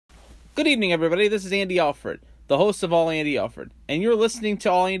Good evening, everybody. This is Andy Alford, the host of All Andy Alford, and you're listening to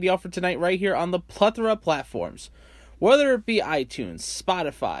All Andy Alford tonight right here on the plethora of platforms, whether it be iTunes,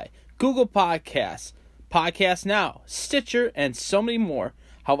 Spotify, Google Podcasts, Podcast Now, Stitcher, and so many more.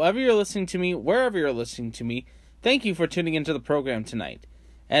 However you're listening to me, wherever you're listening to me, thank you for tuning into the program tonight,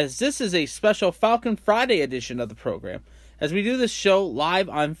 as this is a special Falcon Friday edition of the program, as we do this show live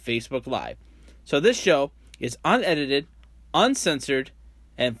on Facebook Live. So this show is unedited, uncensored,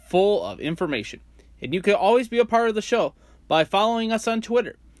 and full of information. And you can always be a part of the show by following us on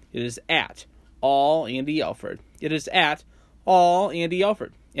Twitter. It is at All Andy Alford. It is at All Andy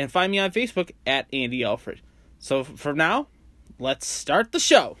Alford. And find me on Facebook at Andy Alford. So for now, let's start the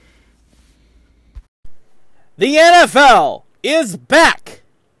show. The NFL is back.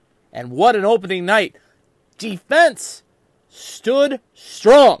 And what an opening night. Defense stood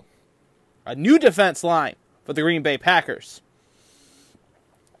strong. A new defense line for the Green Bay Packers.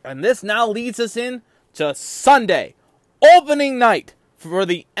 And this now leads us in to Sunday, opening night for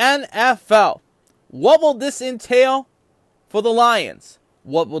the NFL. What will this entail for the Lions?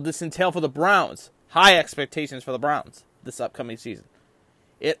 What will this entail for the Browns? High expectations for the Browns this upcoming season.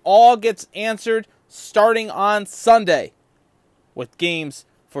 It all gets answered starting on Sunday with games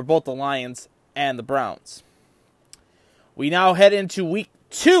for both the Lions and the Browns. We now head into week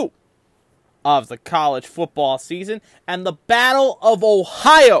 2 of the college football season, and the Battle of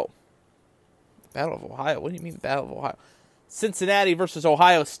Ohio. Battle of Ohio? What do you mean Battle of Ohio? Cincinnati versus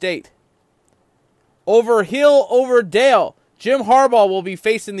Ohio State. Over hill, over dale. Jim Harbaugh will be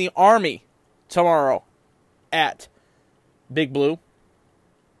facing the Army tomorrow at Big Blue.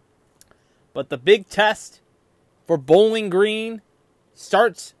 But the big test for Bowling Green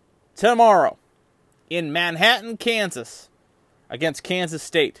starts tomorrow in Manhattan, Kansas, against Kansas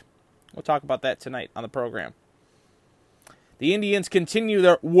State. We'll talk about that tonight on the program. The Indians continue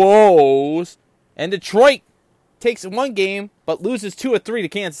their woes, and Detroit takes one game but loses 2 of 3 to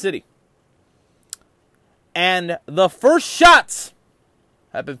Kansas City. And the first shots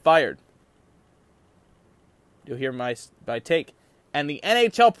have been fired. You'll hear my take. And the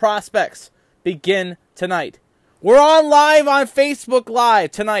NHL prospects begin tonight. We're on live on Facebook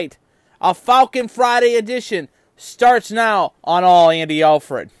Live tonight. A Falcon Friday edition starts now on All Andy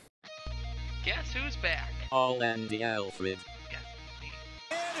Alford. Guess who's back? All Andy Alfred.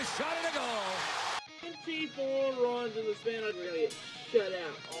 And a shot and a goal. 24 runs in the span of really shut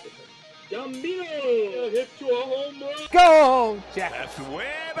out. Gambino hit to a home run. Go, Jack. That's way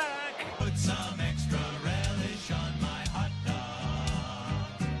back. Put some extra relish on my hot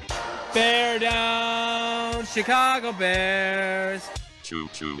dog. Bear down, Chicago Bears.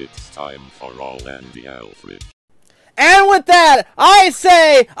 Choo-choo, it's time for All Andy Alfred. And with that, I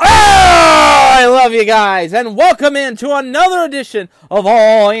say, I love you guys, and welcome into another edition of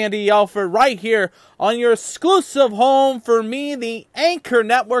All Andy Alford right here on your exclusive home for me, the Anchor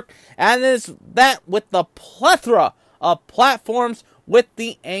Network, and is that with the plethora of platforms with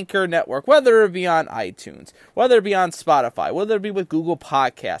the Anchor Network, whether it be on iTunes, whether it be on Spotify, whether it be with Google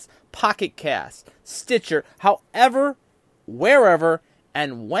Podcasts, Pocket Casts, Stitcher, however, wherever,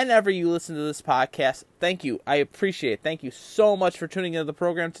 and whenever you listen to this podcast, thank you. I appreciate it. Thank you so much for tuning into the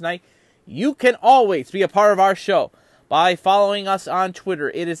program tonight. You can always be a part of our show by following us on Twitter.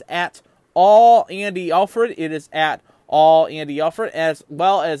 It is at All Andy Alford. It is at All Andy Alford, as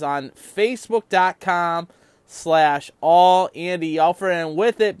well as on Facebook.com/All Andy Alford. And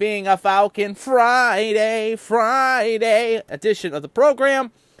with it being a Falcon Friday edition of the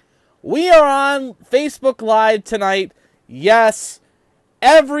program, we are on Facebook Live tonight. Yes.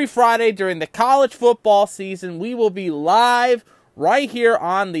 Every Friday during the college football season, we will be live right here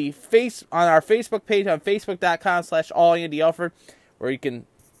on our Facebook page on Facebook.com/All Andy Alford, where you can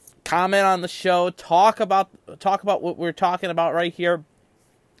comment on the show, talk about what we're talking about right here.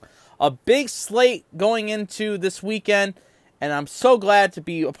 A big slate going into this weekend, and I'm so glad to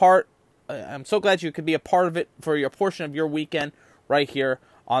be a part. I'm so glad you could be a part of it for your portion of your weekend right here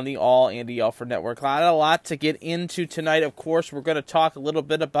on the All Andy Alford Network. A lot to get into tonight. Of course, we're going to talk a little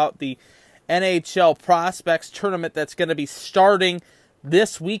bit about the NHL Prospects Tournament that's going to be starting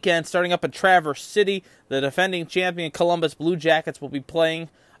this weekend, starting up in Traverse City. The defending champion Columbus Blue Jackets will be playing.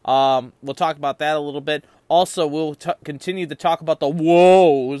 We'll talk about that a little bit. Also, we'll continue to talk about the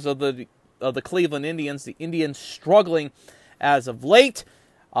woes of the Cleveland Indians. The Indians struggling as of late.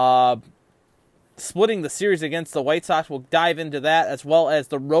 Splitting the series against the White Sox. We'll dive into that, as well as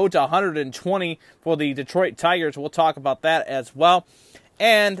the road to 120 for the Detroit Tigers. We'll talk about that as well.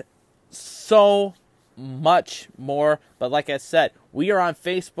 And so much more. But like I said, we are on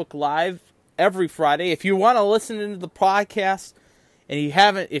Facebook Live every Friday. If you want to listen into the podcast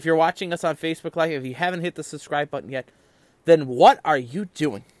and if you're watching us on Facebook Live, if you haven't hit the subscribe button yet, then what are you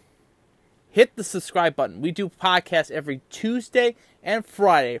doing? Hit the subscribe button. We do podcasts every Tuesday and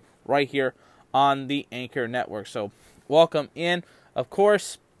Friday right here on the Anchor Network. So welcome in. Of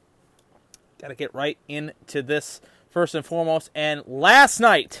course, got to get right into this first and foremost. And last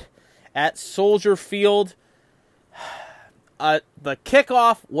night at Soldier Field, the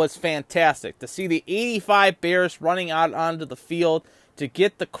kickoff was fantastic. To see the 85 Bears running out onto the field to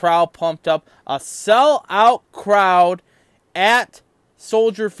get the crowd pumped up. A sellout crowd at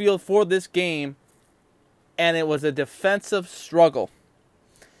Soldier Field for this game, and it was a defensive struggle.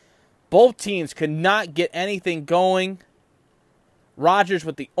 Both teams could not get anything going. Rodgers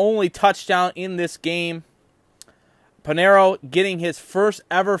with the only touchdown in this game. Panero getting his first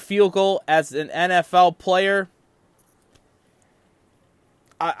ever field goal as an NFL player.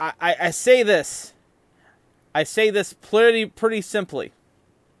 I say this. I say this pretty simply.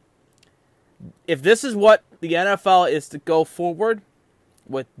 If this is what the NFL is to go forward,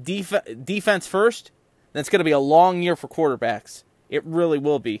 with defense first, then it's going to be a long year for quarterbacks. It really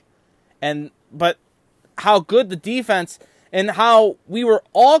will be. But how good the defense, and how we were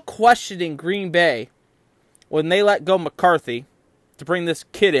all questioning Green Bay when they let go McCarthy to bring this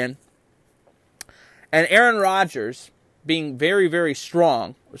kid in, and Aaron Rodgers being very, very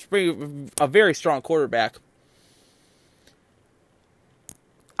strong, a very strong quarterback.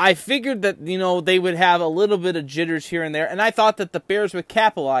 I figured that, they would have a little bit of jitters here and there, and I thought that the Bears would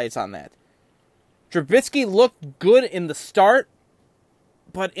capitalize on that. Trubisky looked good in the start,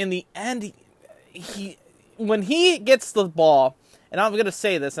 but in the end, when he gets the ball, and I'm going to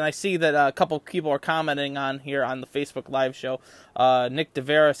say this, and I see that a couple people are commenting on here on the Facebook Live show. Nick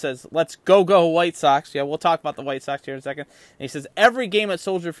DeVera says, "Let's go White Sox." Yeah, we'll talk about the White Sox here in a second. And he says, "Every game at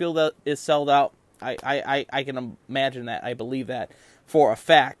Soldier Field is sold out." I can imagine that. I believe that for a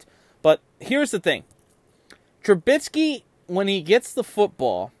fact. But here's the thing. Trubisky, when he gets the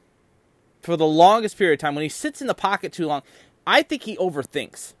football for the longest period of time, when he sits in the pocket too long, I think he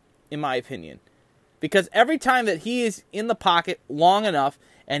overthinks, in my opinion. Because every time that he is in the pocket long enough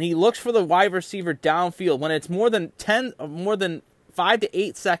and he looks for the wide receiver downfield, when it's more than 5 to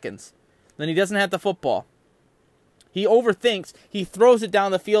 8 seconds, then he doesn't have the football. He overthinks. He throws it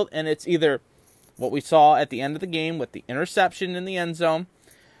down the field, and it's either what we saw at the end of the game with the interception in the end zone,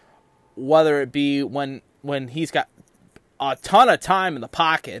 whether it be when he's got a ton of time in the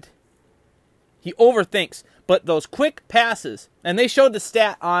pocket. He overthinks. But those quick passes, and they showed the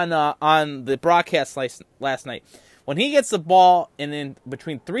stat on the broadcast last night. When he gets the ball in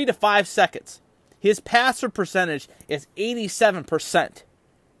between 3 to 5 seconds, his passer percentage is 87%.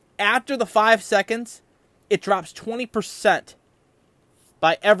 After the 5 seconds, it drops 20%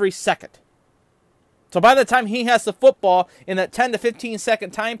 by every second. So by the time he has the football in that 10 to 15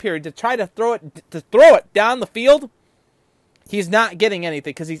 second time period to try to throw it down the field, he's not getting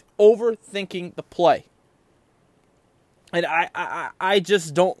anything because he's overthinking the play. And I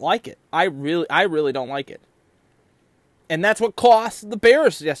just don't like it. I really don't like it. And that's what cost the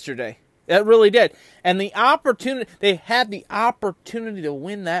Bears yesterday. It really did. And they had the opportunity to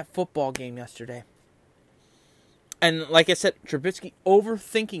win that football game yesterday. And like I said, Trubisky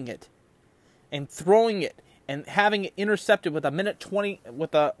overthinking it and throwing it and having it intercepted with 1:20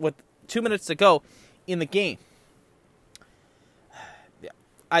 with 2 minutes to go in the game.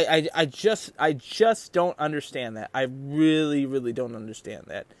 I just don't understand that. I really, really don't understand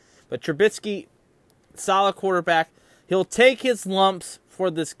that. But Trubisky, solid quarterback. He'll take his lumps for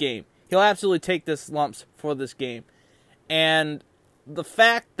this game. He'll absolutely take his lumps for this game. And the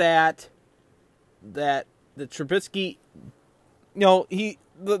fact that the Trubisky,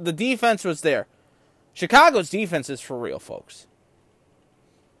 the defense was there. Chicago's defense is for real, folks.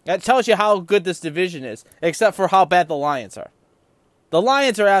 That tells you how good this division is, except for how bad the Lions are. The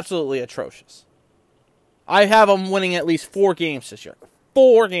Lions are absolutely atrocious. I have them winning at least 4 games this year.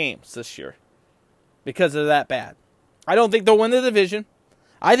 4 games this year. Because they're that bad. I don't think they'll win the division.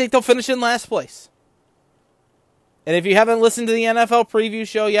 I think they'll finish in last place. And if you haven't listened to the NFL preview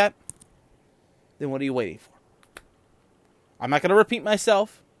show yet, then what are you waiting for? I'm not going to repeat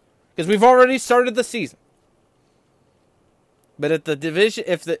myself, because we've already started the season. But at the division,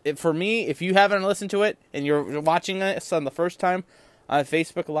 for me, if you haven't listened to it and you're watching us on the first time on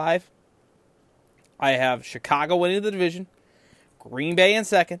Facebook Live, I have Chicago winning the division, Green Bay in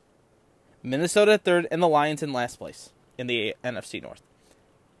second, Minnesota third, and the Lions in last place in the NFC North.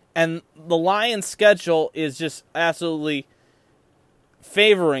 And the Lions' schedule is just absolutely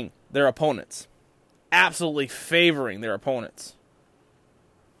favoring their opponents. Absolutely favoring their opponents.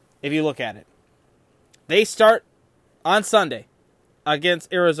 If you look at it. They start on Sunday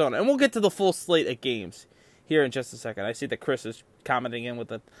against Arizona. And we'll get to the full slate of games here in just a second. I see that Chris is commenting in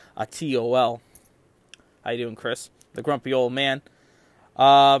with a TOL. How you doing, Chris? The grumpy old man.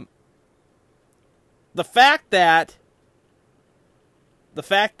 The fact that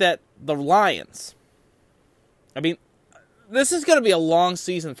the Lions, I mean, this is going to be a long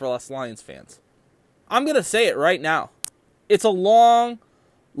season for us Lions fans. I'm going to say it right now. It's a long,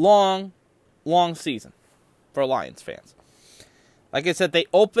 long, long season for Lions fans. Like I said, they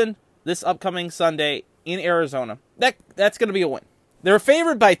open this upcoming Sunday in Arizona. That's going to be a win. They're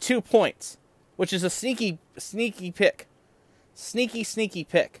favored by 2 points, which is a sneaky pick. Sneaky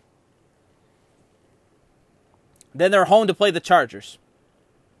pick. Then they're home to play the Chargers.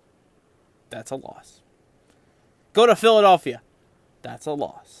 That's a loss. Go to Philadelphia. That's a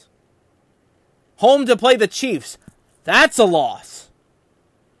loss. Home to play the Chiefs. That's a loss.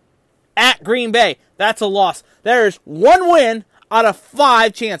 At Green Bay. That's a loss. There's one win out of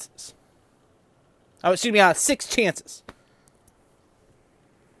 5 chances. Out of 6 chances.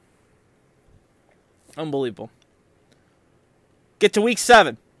 Unbelievable. Get to week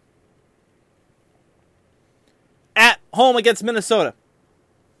 7. At home against Minnesota.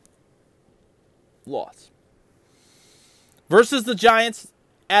 Loss. Versus the Giants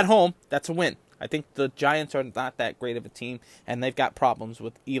at home, that's a win. I think the Giants are not that great of a team, and they've got problems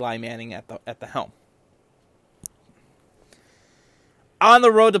with Eli Manning at the helm. On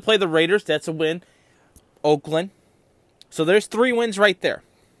the road to play the Raiders, that's a win. Oakland. So there's 3 wins right there.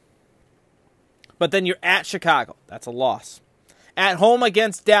 But then you're at Chicago. That's a loss. At home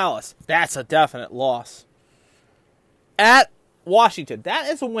against Dallas. That's a definite loss. At Washington. That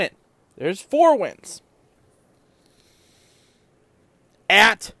is a win. There's 4 wins.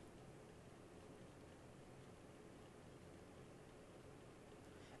 At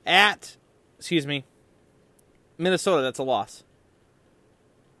Minnesota. That's a loss.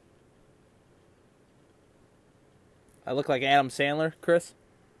 I look like Adam Sandler, Chris?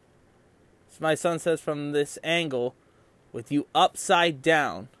 So my son says from this angle, with you upside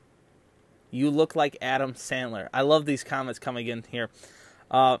down, you look like Adam Sandler. I love these comments coming in here.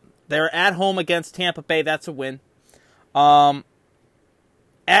 They're at home against Tampa Bay. That's a win. At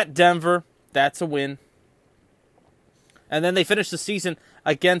Denver. That's a win. And then they finish the season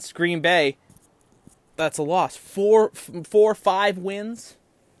against Green Bay. That's a loss. 5 wins.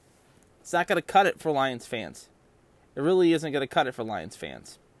 It's not going to cut it for Lions fans. It really isn't going to cut it for Lions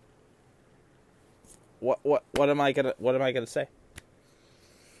fans. What am I gonna say?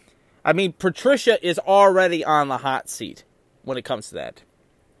 I mean, Patricia is already on the hot seat when it comes to that.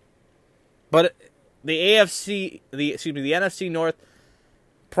 But the NFC North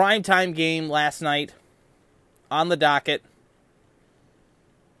primetime game last night on the docket.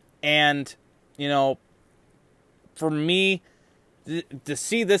 And, for me, to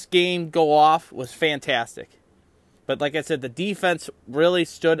see this game go off was fantastic. But like I said, the defense really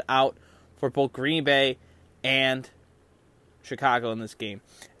stood out for both Green Bay and Chicago in this game.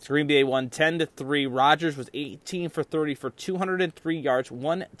 So Green Bay won 10-3. Rodgers was 18 for 30 for 203 yards,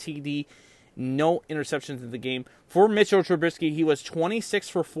 1 TD, no interceptions in the game. For Mitchell Trubisky, he was 26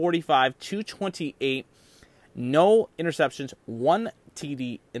 for 45, 228, no interceptions, 1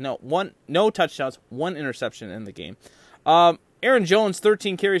 TD, no touchdowns, 1 interception in the game. Aaron Jones,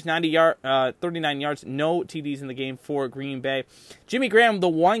 13 carries, 39 yards, no TDs in the game for Green Bay. Jimmy Graham, the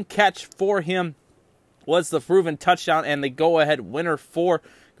one catch for him was the proven touchdown and the go-ahead winner for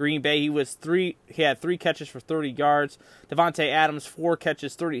Green Bay. He had 3 catches for 30 yards. Devontae Adams, 4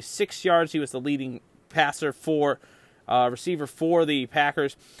 catches, 36 yards. He was the leading receiver for the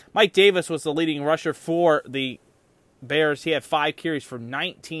Packers. Mike Davis was the leading rusher for the Bears. He had 5 carries for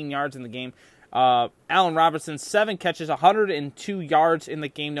 19 yards in the game. Allen Robinson, 7 catches, 102 yards in the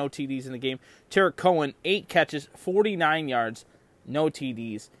game, no TDs in the game. Tarek Cohen, 8 catches, 49 yards, no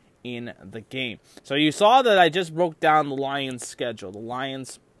TDs in the game. So you saw that I just broke down the Lions' schedule. The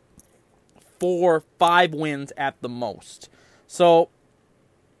Lions, 5 wins at the most. So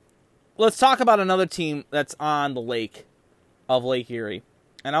let's talk about another team that's on the lake of Lake Erie.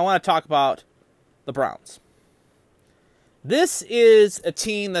 And I want to talk about the Browns. This is a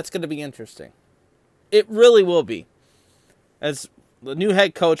team that's going to be interesting. It really will be. As the new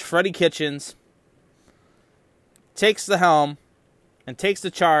head coach, Freddie Kitchens, takes the helm and takes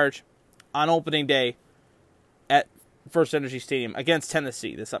the charge on opening day at First Energy Stadium against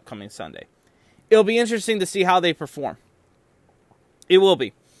Tennessee this upcoming Sunday. It'll be interesting to see how they perform. It will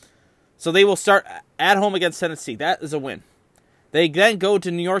be. So they will start at home against Tennessee. That is a win. They then go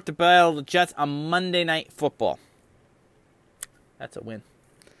to New York to battle the Jets on Monday Night Football. That's a win.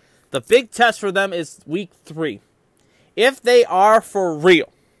 The big test for them is week 3. if they are for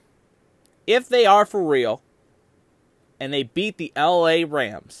real, and they beat the LA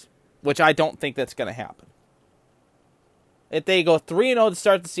Rams, which I don't think that's going to happen. If they go 3-0 to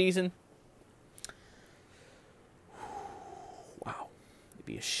start the season, wow, it'd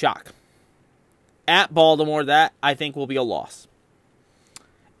be a shock. At Baltimore, that I think will be a loss.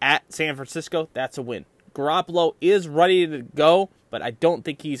 At San Francisco, that's a win. Garoppolo is ready to go, but I don't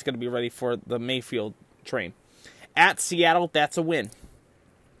think he's going to be ready for the Mayfield train. At Seattle, that's a win.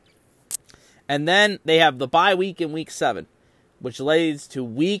 And then they have the bye week in week 7, which leads to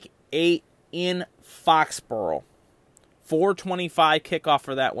week 8 in Foxborough. 4:25 kickoff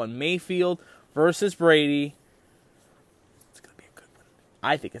for that one. Mayfield versus Brady. It's going to be a good one.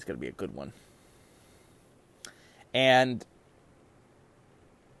 I think it's going to be a good one. And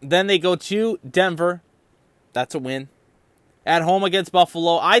then they go to Denver. That's a win. At home against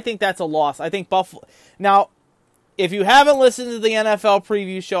Buffalo. I think that's a loss. I think Buffalo... Now, if you haven't listened to the NFL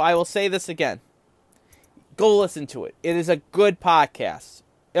preview show, I will say this again. Go listen to it. It is a good podcast.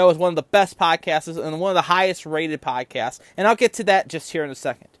 It was one of the best podcasts and one of the highest rated podcasts. And I'll get to that just here in a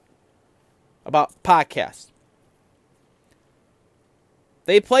second. About podcasts.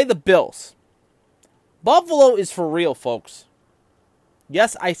 They play the Bills. Buffalo is for real, folks.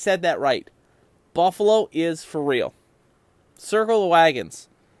 Yes, I said that right. Buffalo is for real. Circle the wagons.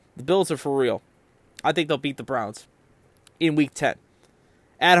 The Bills are for real. I think they'll beat the Browns in week 10.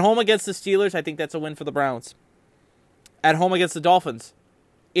 At home against the Steelers, I think that's a win for the Browns. At home against the Dolphins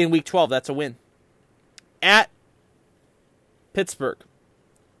in week 12, that's a win. At Pittsburgh.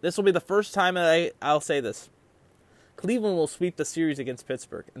 This will be the first time that I'll say this. Cleveland will sweep the series against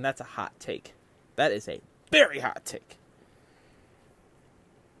Pittsburgh, and that's a hot take. That is a very hot take.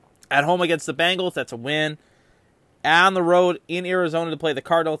 At home against the Bengals, that's a win. On the road in Arizona to play the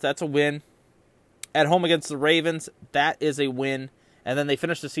Cardinals, that's a win. At home against the Ravens, that is a win. And then they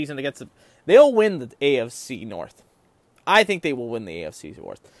finish the season against the... They'll win the AFC North. I think they will win the AFC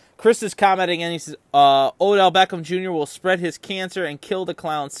North. Chris is commenting and he says, Odell Beckham Jr. will spread his cancer and kill the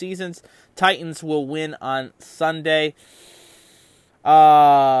clown seasons. Titans will win on Sunday.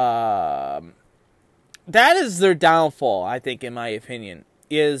 That is their downfall, I think, in my opinion,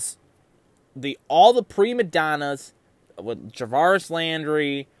 is all the prima donnas with Jarvis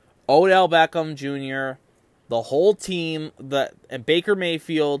Landry, Odell Beckham Jr., the whole team, and Baker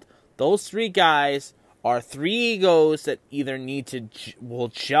Mayfield. Those three guys are three egos that either will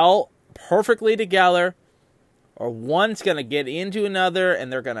gel perfectly together, or one's going to get into another,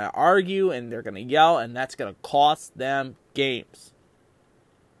 and they're going to argue, and they're going to yell, and that's going to cost them games.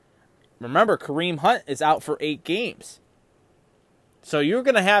 Remember, Kareem Hunt is out for 8 games. So you're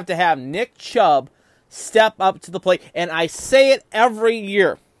going to have Nick Chubb step up to the plate. And I say it every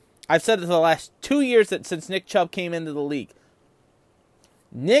year. I've said it for the last 2 years since Nick Chubb came into the league.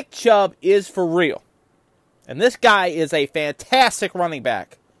 Nick Chubb is for real. And this guy is a fantastic running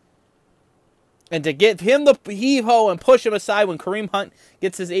back. And to give him the heave-ho and push him aside when Kareem Hunt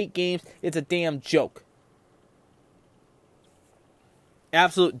gets his 8 games, it's a damn joke.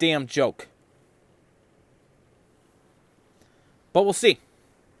 Absolute damn joke. But we'll see.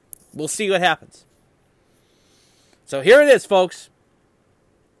 We'll see what happens. So here it is, folks.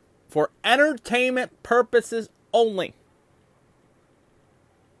 For entertainment purposes only.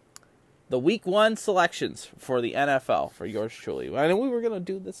 The week 1 selections for the NFL for yours truly. I know we were going to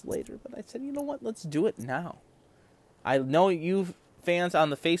do this later, but I said, you know what? Let's do it now. I know you fans on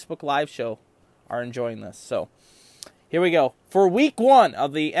the Facebook Live show are enjoying this. So here we go. For week 1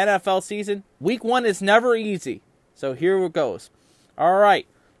 of the NFL season, week 1 is never easy. So here it goes. All right.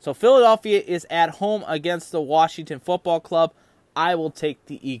 So Philadelphia is at home against the Washington Football Club. I will take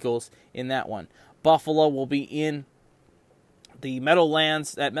the Eagles in that one. Buffalo will be in the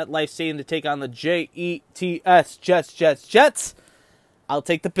Meadowlands at MetLife Stadium to take on the Jets, Jets. I'll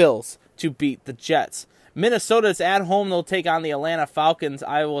take the Bills to beat the Jets. Minnesota's at home. They'll take on the Atlanta Falcons.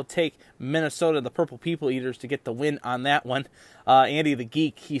 I will take Minnesota, the Purple People Eaters, to get the win on that one. Andy the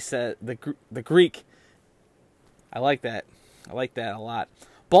Geek, he said, the Greek. I like that. I like that a lot.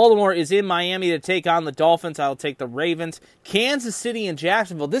 Baltimore is in Miami to take on the Dolphins. I'll take the Ravens. Kansas City and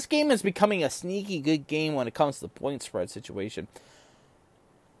Jacksonville. This game is becoming a sneaky good game when it comes to the point spread situation.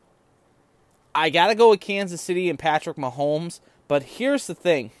 I got to go with Kansas City and Patrick Mahomes, but here's the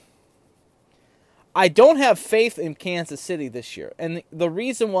thing. I don't have faith in Kansas City this year, and the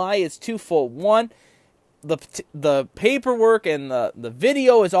reason why is twofold. One, the paperwork and the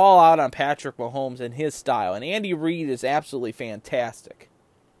video is all out on Patrick Mahomes and his style, and Andy Reid is absolutely fantastic.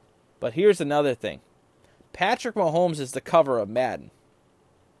 But here's another thing. Patrick Mahomes is the cover of Madden.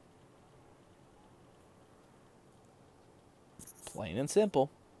 Plain and simple.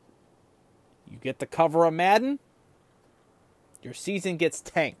 You get the cover of Madden, your season gets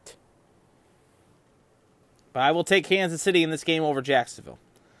tanked. But I will take Kansas City in this game over Jacksonville.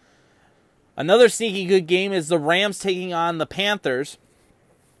 Another sneaky good game is the Rams taking on the Panthers.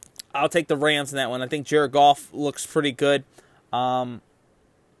 I'll take the Rams in that one. I think Jared Goff looks pretty good. And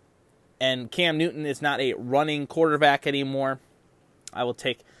Cam Newton is not a running quarterback anymore. I will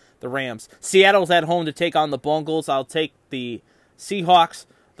take the Rams. Seattle's at home to take on the Bengals. I'll take the Seahawks.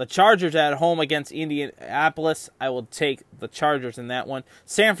 The Chargers at home against Indianapolis. I will take the Chargers in that one.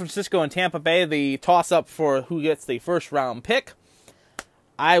 San Francisco and Tampa Bay, the toss-up for who gets the first-round pick.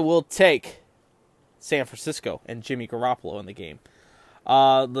 I will take San Francisco and Jimmy Garoppolo in the game.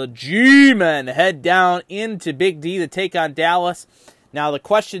 The G-Men head down into Big D to take on Dallas. Now, the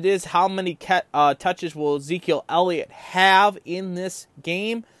question is, how many touches will Ezekiel Elliott have in this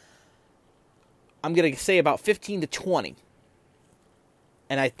game? I'm going to say about 15 to 20.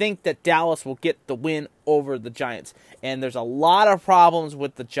 And I think that Dallas will get the win over the Giants. And there's a lot of problems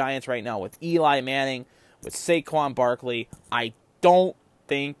with the Giants right now, with Eli Manning, with Saquon Barkley. I don't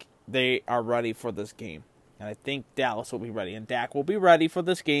think they are ready for this game. And I think Dallas will be ready. And Dak will be ready for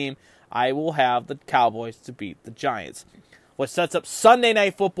this game. I will have the Cowboys to beat the Giants. What sets up Sunday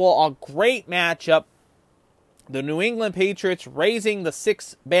Night Football, a great matchup. The New England Patriots raising the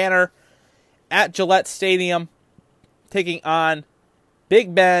 6th banner at Gillette Stadium, taking on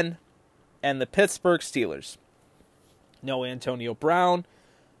Big Ben and the Pittsburgh Steelers. No Antonio Brown.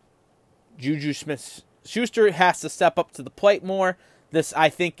 Juju Smith-Schuster has to step up to the plate more. This, I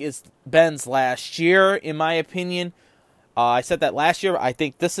think, is Ben's last year, in my opinion. I said that last year. I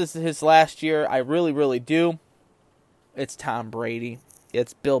think this is his last year. I really, really do. It's Tom Brady.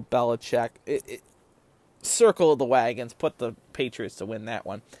 It's Bill Belichick. Circle the wagons. Put the Patriots to win that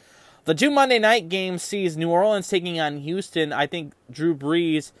one. The 2 Monday night games sees New Orleans taking on Houston. I think Drew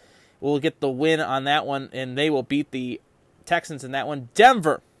Brees will get the win on that one, and they will beat the Texans in that one.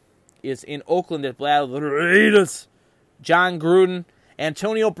 Denver is in Oakland to battle the Raiders. John Gruden.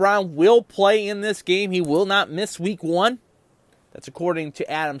 Antonio Brown will play in this game. He will not miss week 1. That's according to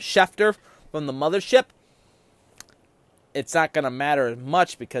Adam Schefter from the Mothership. It's not going to matter as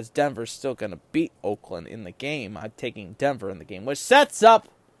much because Denver's still going to beat Oakland in the game. I'm taking Denver in the game, which sets up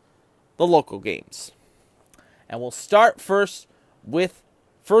the local games. And we'll start first with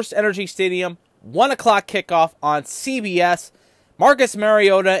First Energy Stadium, 1 o'clock kickoff on CBS. Marcus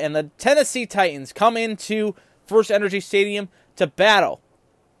Mariota and the Tennessee Titans come into First Energy Stadium to battle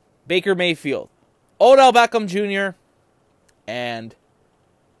Baker Mayfield, Odell Beckham Jr., and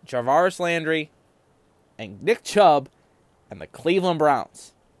Jarvis Landry, and Nick Chubb, and the Cleveland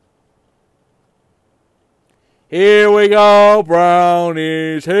Browns. Here we go,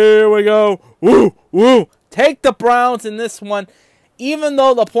 Brownies. Here we go. Woo, woo. Take the Browns in this one. Even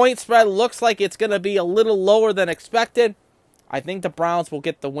though the point spread looks like it's going to be a little lower than expected, I think the Browns will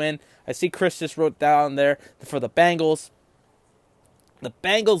get the win. I see Chris just wrote down there for the Bengals. The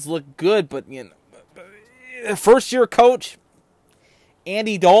Bengals look good, but first-year coach,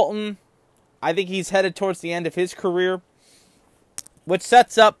 Andy Dalton, I think he's headed towards the end of his career, which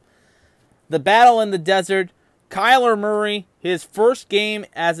sets up the battle in the desert. Kyler Murray, his first game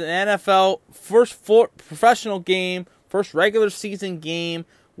as an NFL, first professional game, first regular season game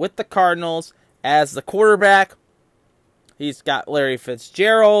with the Cardinals as the quarterback. He's got Larry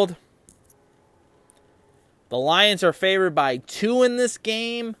Fitzgerald. The Lions are favored by 2 in this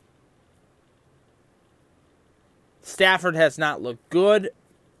game. Stafford has not looked good.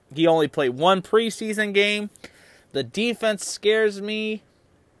 He only played 1 preseason game. The defense scares me.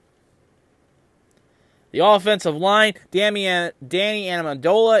 The offensive line, Danny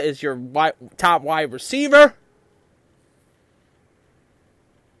Amendola is your top wide receiver.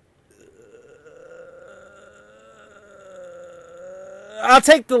 I'll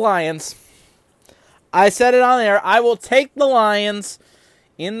take the Lions. I said it on there. I will take the Lions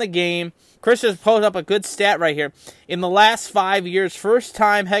in the game. Chris just posted up a good stat right here. In the last 5 years,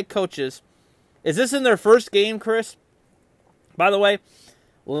 first-time head coaches. Is this in their first game, Chris? By the way,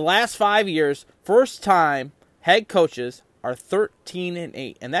 the last 5 years, first-time head coaches are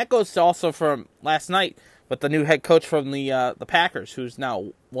 13-8. And that goes to also from last night with the new head coach from the Packers, who's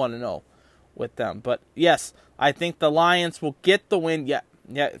now 1-0 with them. But, yes, I think the Lions will get the win. Yeah,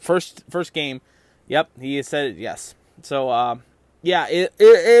 first game. Yep, he said it, yes. So, yeah,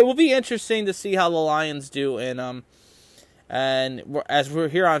 it will be interesting to see how the Lions do. And as we're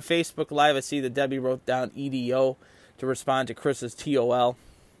here on Facebook Live, I see that Debbie wrote down EDO to respond to Chris's TOL.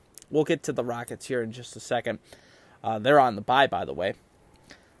 We'll get to the Rockets here in just a second. They're on the bye, by the way.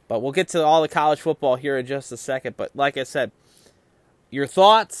 But we'll get to all the college football here in just a second. But like I said, Your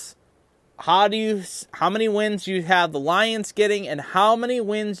thoughts? How many wins do you have the Lions getting, and how many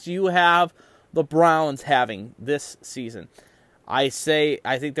wins do you have the Browns having this season? I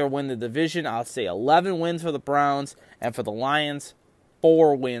think they'll win the division. I'll say 11 wins for the Browns, and for the Lions,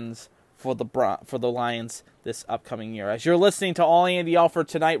 4 wins for the Lions this upcoming year. As you're listening to All Andy Alford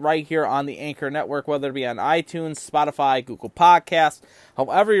tonight right here on the Anchor Network, whether it be on iTunes, Spotify, Google Podcasts,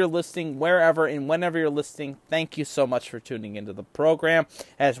 however you're listening, wherever and whenever you're listening, thank you so much for tuning into the program,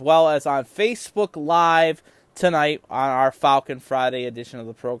 as well as on Facebook Live tonight on our Falcon Friday edition of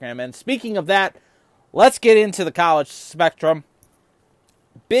the program. And speaking of that, let's get into the college spectrum.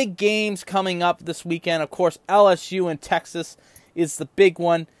 Big games coming up this weekend. Of course, LSU and Texas is the big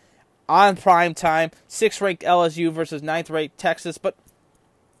one on prime time. 6th-ranked LSU versus 9th-ranked Texas. But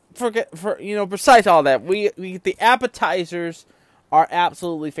besides all that, the appetizers are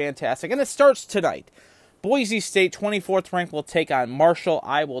absolutely fantastic, and it starts tonight. Boise State, 24th ranked, will take on Marshall.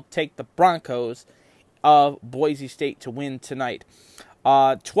 I will take the Broncos of Boise State to win tonight.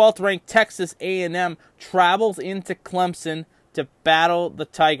 12th ranked Texas A&M travels into Clemson to battle the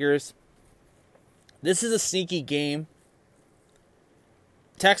Tigers. This is a sneaky game.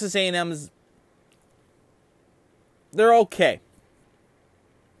 Texas A&M they're okay.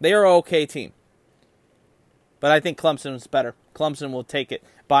 They are an okay team. But I think Clemson is better. Clemson will take it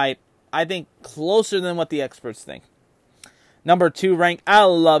by, I think, closer than what the experts think. Number 2 ranked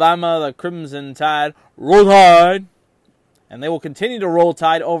Alabama, the Crimson Tide, roll tide. And they will continue to roll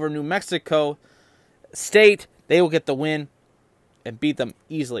tide over New Mexico State. They will get the win and beat them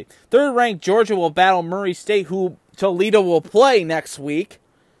easily. 3rd ranked Georgia will battle Murray State, who Toledo will play next week.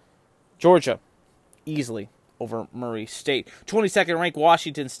 Georgia, easily over Murray State. 22nd ranked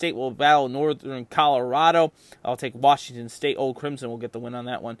Washington State will battle Northern Colorado. I'll take Washington State. Old Crimson will get the win on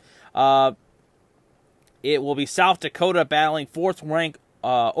that one. It will be South Dakota battling 4th ranked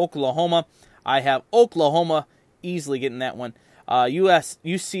Oklahoma. I have Oklahoma easily getting that one.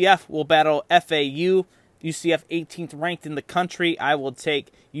 UCF will battle FAU. UCF 18th ranked in the country. I will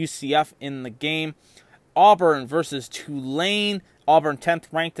take UCF in the game. Auburn versus Tulane. Auburn 10th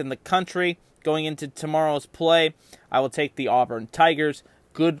ranked in the country. Going into tomorrow's play, I will take the Auburn Tigers.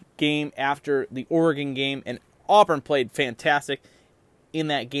 Good game after the Oregon game, and Auburn played fantastic in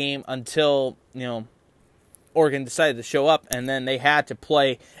that game until, Oregon decided to show up, and then they had to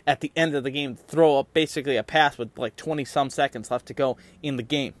play at the end of the game, throw up basically a pass with like 20-some seconds left to go in the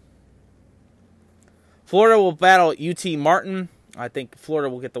game. Florida will battle UT Martin. I think Florida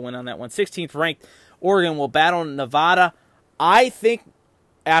will get the win on that one. 16th ranked Oregon will battle Nevada. I think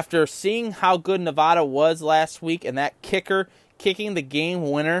after seeing how good Nevada was last week and that kicker kicking the game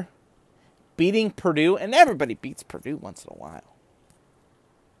winner, beating Purdue, and everybody beats Purdue once in a while.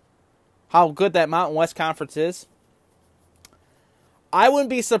 How good that Mountain West Conference is. I wouldn't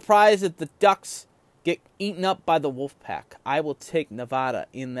be surprised if the Ducks get eaten up by the Wolfpack. I will take Nevada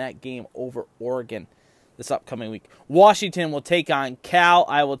in that game over Oregon this upcoming week. Washington will take on Cal.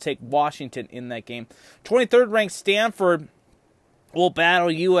 I will take Washington in that game. 23rd ranked Stanford will battle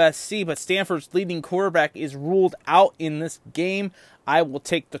USC, but Stanford's leading quarterback is ruled out in this game. I will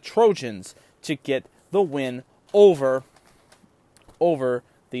take the Trojans to get the win over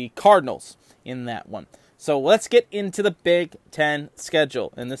the Cardinals in that one. So let's get into the Big Ten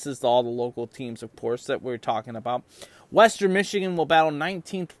schedule. And this is all the local teams, of course, that we're talking about. Western Michigan will battle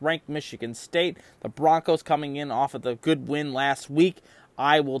 19th ranked Michigan State. The Broncos coming in off of the good win last week.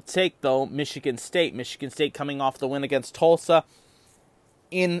 I will take, though, Michigan State. Michigan State coming off the win against Tulsa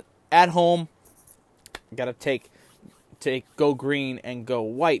at home. Got to take go green and go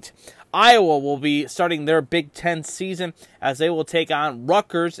white. Iowa will be starting their Big Ten season as they will take on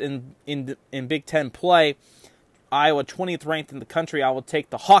Rutgers in Big Ten play. Iowa 20th ranked in the country. I will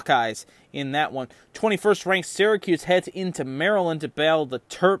take the Hawkeyes in that one. 21st ranked Syracuse heads into Maryland to battle the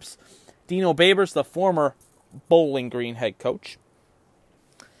Terps. Dino Babers, the former Bowling Green head coach,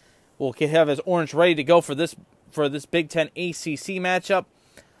 will have his orange ready to go for this Big Ten ACC matchup.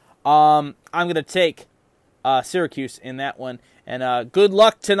 I'm going to take Syracuse in that one. And good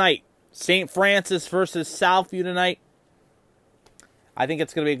luck tonight. St. Francis versus Southview tonight. I think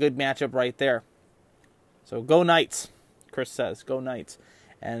it's going to be a good matchup right there. So go Knights, Chris says. Go Knights.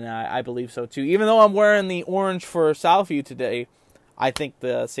 And I believe so too. Even though I'm wearing the orange for Southview today, I think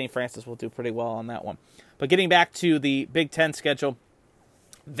the St. Francis will do pretty well on that one. But getting back to the Big Ten schedule,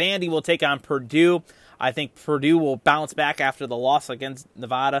 Vandy will take on Purdue. I think Purdue will bounce back after the loss against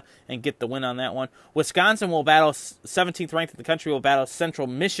Nevada and get the win on that one. Wisconsin will battle 17th ranked in the country, will battle Central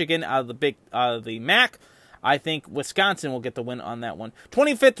Michigan out of the MAC. I think Wisconsin will get the win on that one.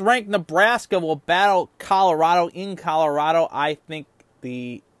 25th ranked Nebraska will battle Colorado in Colorado. I think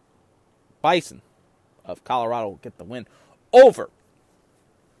the Bison of Colorado will get the win over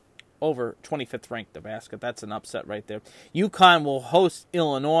 25th ranked Nebraska. That's an upset right there. UConn will host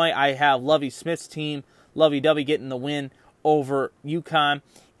Illinois. I have Lovie Smith's team, Lovey-Dovey, getting the win over UConn.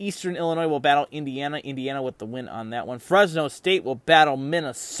 Eastern Illinois will battle Indiana. Indiana with the win on that one. Fresno State will battle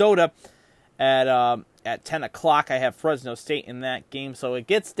Minnesota at 10 o'clock. I have Fresno State in that game. So it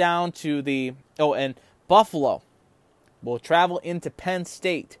gets down to the... Oh, and Buffalo will travel into Penn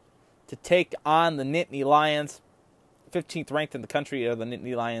State to take on the Nittany Lions. 15th ranked in the country are the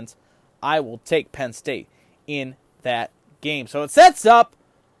Nittany Lions. I will take Penn State in that game. So it sets up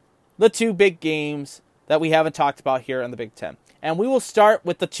the two big games that we haven't talked about here in the Big Ten. And we will start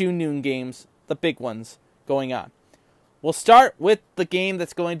with the 2 noon games, the big ones going on. We'll start with the game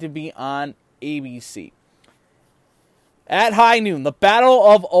that's going to be on ABC. At high noon, the Battle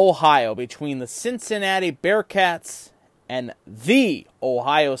of Ohio between the Cincinnati Bearcats and the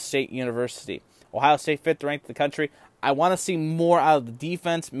Ohio State University. Ohio State 5th ranked in the country. I want to see more out of the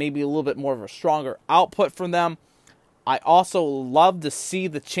defense, maybe a little bit more of a stronger output from them. I also love to see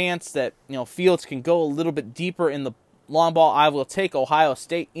the chance that Fields can go a little bit deeper in the long ball. I will take Ohio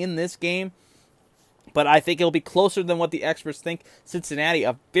State in this game, but I think it'll be closer than what the experts think. Cincinnati,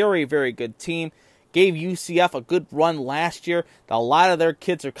 a very, very good team, gave UCF a good run last year. A lot of their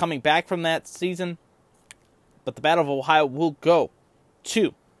kids are coming back from that season, but the Battle of Ohio will go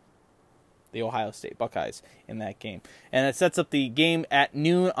to the Ohio State Buckeyes in that game. And it sets up the game at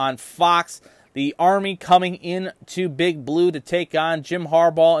noon on Fox. The Army coming in to Big Blue to take on Jim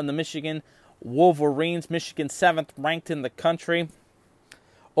Harbaugh and the Michigan Wolverines. Michigan 7th ranked in the country.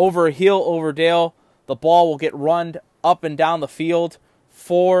 Over hill, over dale, the ball will get run up and down the field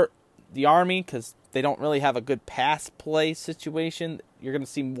for the Army because they don't really have a good pass play situation. You're going to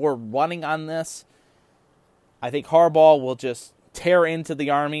see more running on this. I think Harbaugh will just tear into the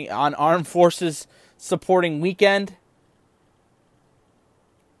Army on Armed Forces Supporting Weekend.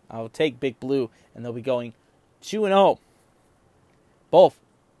 I'll take Big Blue, and they'll be going 2-0. Both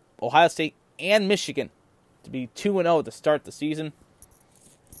Ohio State and Michigan to be 2-0 to start the season.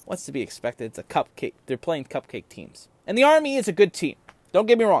 What's to be expected? It's a cupcake. They're playing cupcake teams. And the Army is a good team. Don't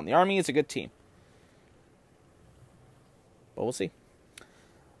get me wrong. The Army is a good team. But we'll see.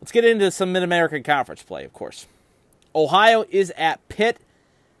 Let's get into some Mid-American Conference play, of course. Ohio is at Pitt.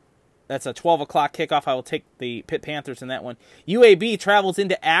 That's a 12 o'clock kickoff. I will take the Pitt Panthers in that one. UAB travels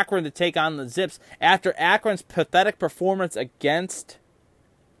into Akron to take on the Zips. After Akron's pathetic performance against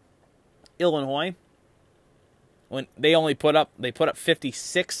Illinois, when they only put up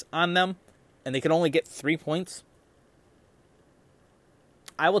 56 on them, and they can only get 3 points,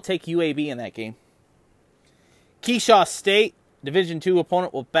 I will take UAB in that game. Keyshaw State, Division II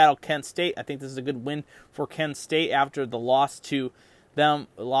opponent, will battle Kent State. I think this is a good win for Kent State after the loss to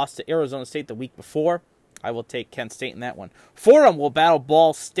Arizona State the week before. I will take Kent State in that one. Fordham will battle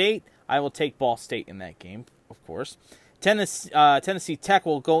Ball State. I will take Ball State in that game, of course. Tennessee Tech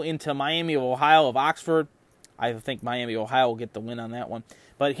will go into Miami of Ohio of Oxford. I think Miami of Ohio will get the win on that one.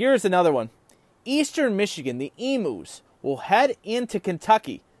 But here's another one. Eastern Michigan, the Emus, will head into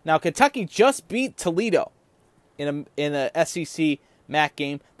Kentucky. Now, Kentucky just beat Toledo in a SEC MAC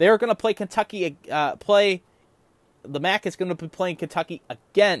game. They're going to play Kentucky. The MAC is going to be playing Kentucky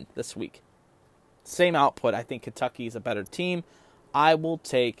again this week. Same output. I think Kentucky is a better team. I will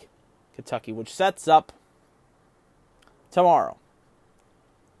take Kentucky, which sets up tomorrow,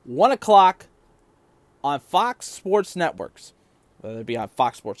 1 o'clock on Fox Sports Networks, whether it be on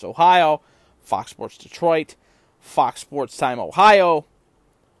Fox Sports Ohio, Fox Sports Detroit, Fox Sports Time Ohio.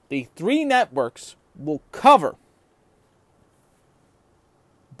 The 3 networks will cover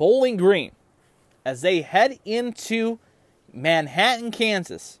Bowling Green as they head into Manhattan,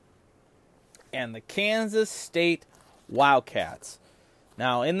 Kansas, and the Kansas State Wildcats.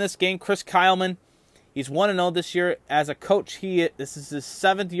 Now, in this game, Chris Kyleman, he's 1-0 this year as a coach. This is his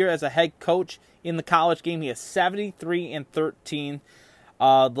 7th year as a head coach in the college game. He is 73-13.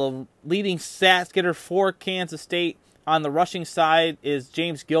 The leading stats getter for Kansas State on the rushing side is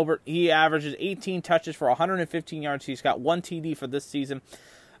James Gilbert. He averages 18 touches for 115 yards. He's got 1 TD for this season.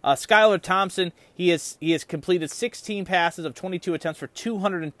 Skylar Thompson, he has completed 16 passes of 22 attempts for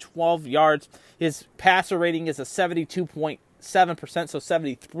 212 yards. His passer rating is a 72.7%, so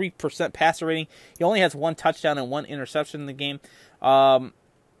 73% passer rating. He only has 1 touchdown and 1 interception in the game.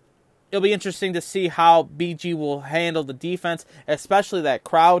 It'll be interesting to see how BG will handle the defense, especially that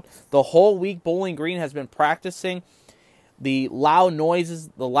crowd. The whole week, Bowling Green has been practicing the loud noises,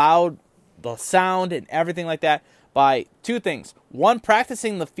 the sound, and everything like that by 2 things. 1,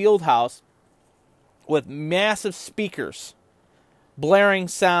 practicing the field house with massive speakers blaring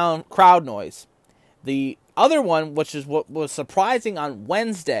sound, crowd noise. The other one, which is what was surprising on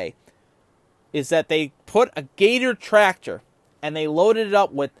Wednesday, is that they put a Gator tractor and they loaded it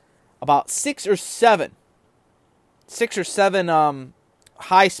up with about six or seven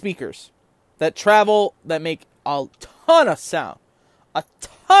high speakers that make a ton of sound.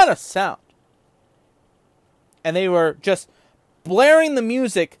 And they were just blaring the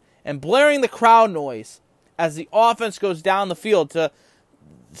music and blaring the crowd noise as the offense goes down the field to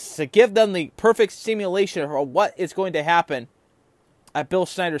give them the perfect stimulation for what is going to happen at Bill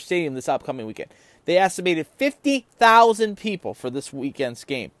Snyder Stadium this upcoming weekend. They estimated 50,000 people for this weekend's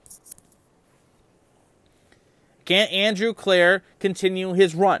game. Can Andrew Clare continue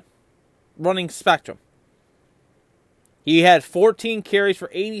his running spectrum? He had 14 carries for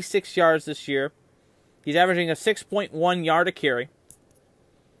 86 yards this year. He's averaging a 6.1 yard a carry.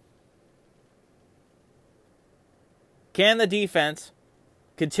 Can the defense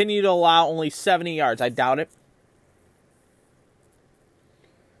continue to allow only 70 yards? I doubt it.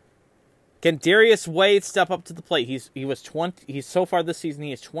 Can Darius Wade step up to the plate? He's so far this season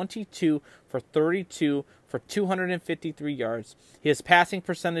he is 22 for 32 for 253 yards. His passing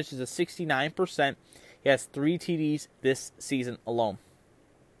percentage is a 69%. He has 3 TDs this season alone.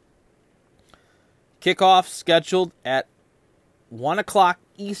 Kickoff scheduled at 1 o'clock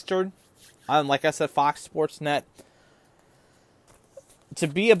Eastern on, like I said, Fox Sports Net. To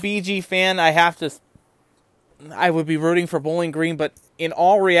be a BG fan, I would be rooting for Bowling Green, but in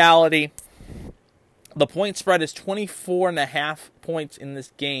all reality, the point spread is 24.5 points in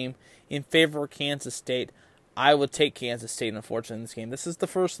this game in favor of Kansas State. I would take Kansas State, unfortunately, in this game. This is the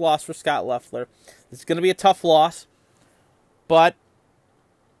first loss for Scott Loeffler. This is going to be a tough loss, but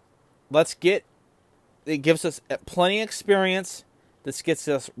it gives us plenty of experience. This gets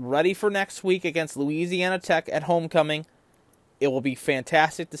us ready for next week against Louisiana Tech at homecoming. It will be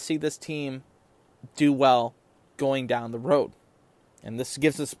fantastic to see this team do well going down the road. And this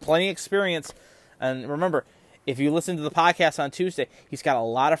gives us plenty of experience. And remember, if you listen to the podcast on Tuesday, he's got a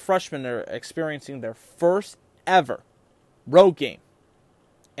lot of freshmen that are experiencing their first ever road game.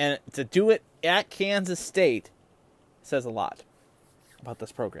 And to do it at Kansas State says a lot about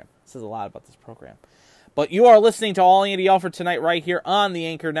this program. But you are listening to All Andy Alford tonight right here on the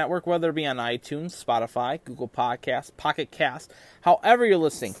Anchor Network, whether it be on iTunes, Spotify, Google Podcasts, Pocket Cast, however you're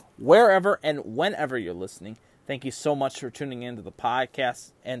listening, wherever and whenever you're listening. Thank you so much for tuning in to the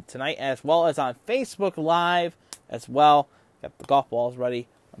podcast and tonight, as well as on Facebook Live as well. Got the golf balls ready.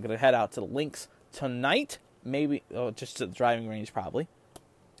 I'm going to head out to the links tonight. Maybe, just to the driving range probably.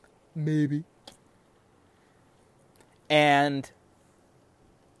 Maybe. And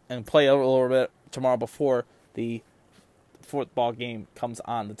play a little bit tomorrow before the football game comes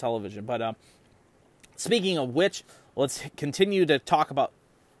on the television. But speaking of which, let's continue to talk about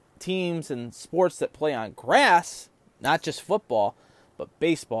teams and sports that play on grass, not just football, but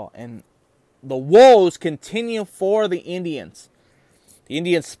baseball. And the woes continue for the Indians. The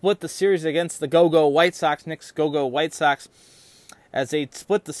Indians split the series against the Go-Go White Sox, Knicks Go-Go White Sox, as they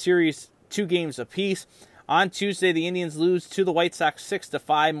split the series 2 games apiece. On Tuesday, the Indians lose to the White Sox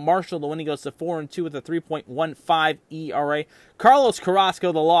 6-5. Marshall, the win, he goes to 4-2 with a 3.15 ERA. Carlos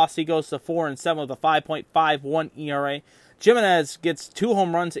Carrasco, the loss, he goes to 4-7 with a 5.51 ERA. Jimenez gets 2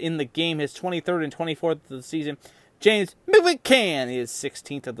 home runs in the game, his 23rd and 24th of the season. James McCann is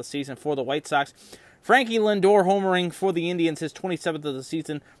 16th of the season for the White Sox. Frankie Lindor homering for the Indians, his 27th of the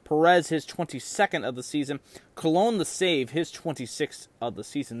season. Perez, his 22nd of the season. Colon the save, his 26th of the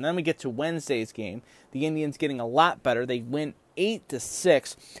season. Then we get to Wednesday's game. The Indians getting a lot better. They win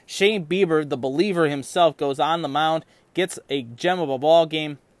 8-6. Shane Bieber, the believer himself, goes on the mound, gets a gem of a ball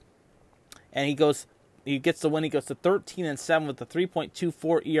game, and he gets the win. He goes to 13-7 with a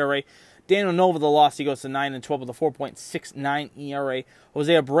 3.24 ERA. Daniel Nova, the loss, he goes to 9-12 with a 4.69 ERA.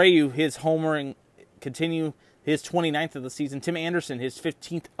 Jose Abreu, his homering continue, his 29th of the season. Tim Anderson, his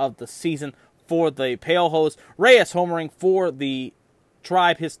 15th of the season for the Pale Hose. Reyes homering for the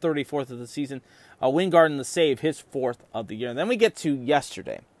Tribe, his 34th of the season. Wingard the save, his 4th of the year. And then we get to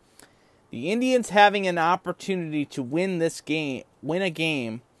yesterday. The Indians having an opportunity to win this game, win a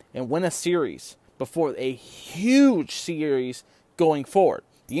game, and win a series before a huge series going forward.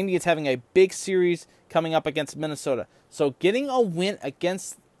 The Indians having a big series coming up against Minnesota. So getting a win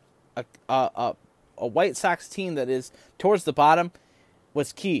against a White Sox team that is towards the bottom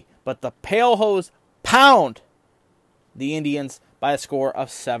was key. But the Pale Hose pound the Indians by a score of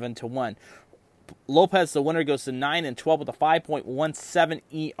 7-1. Lopez, the winner, goes to 9-12 with a 5.17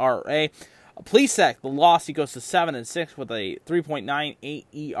 ERA. Plesac, the loss, he goes to 7-6 with a 3.98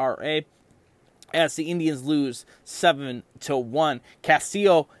 ERA. as the Indians lose 7-1.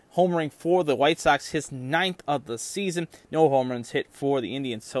 Castillo homering for the White Sox, his 9th of the season. No home runs hit for the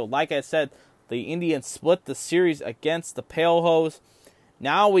Indians. So, like I said, the Indians split the series against the Pale Hose.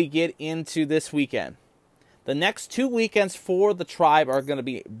 Now we get into this weekend. The next 2 weekends for the Tribe are going to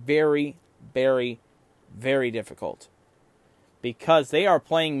be very, very, very difficult, because they are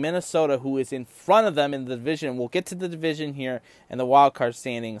playing Minnesota, who is in front of them in the division. We'll get to the division here and the wild card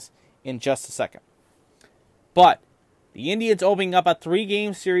standings in just a second. But the Indians opening up a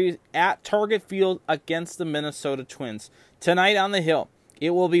 3-game series at Target Field against the Minnesota Twins. Tonight on the Hill,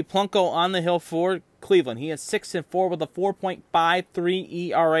 it will be Plunko on the hill for Cleveland. He is 6-4 with a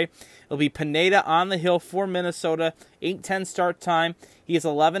 4.53 ERA. It'll be Pineda on the hill for Minnesota. 8-10 start time. He is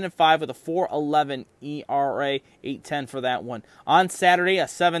 11-5 with a 4.11 ERA. 8-10 for that one. On Saturday, a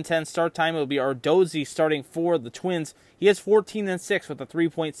 7-10 start time. It'll be Ardozzi starting for the Twins. He is 14-6 with a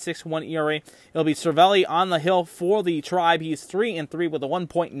 3.61 ERA. It'll be Cervelli on the hill for the Tribe. He's 3-3 with a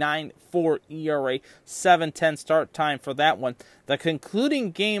 1.94 ERA. 7-10 start time for that one. The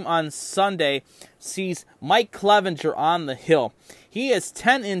concluding game on Sunday sees Mike Clevenger on the hill. He is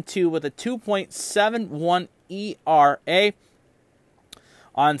 10-2 with a 2.71 ERA.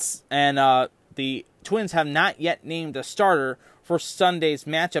 The Twins have not yet named a starter for Sunday's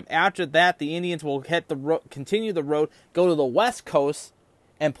matchup. After that, the Indians will continue the road, go to the West Coast,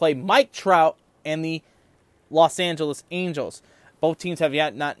 and play Mike Trout and the Los Angeles Angels. Both teams have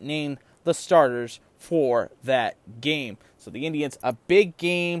yet not named the starters for that game. So the Indians, a big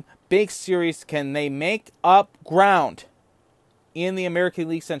game, big series. Can they make up ground in the American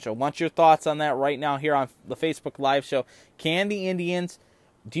League Central? Want your thoughts on that right now here on the Facebook Live show.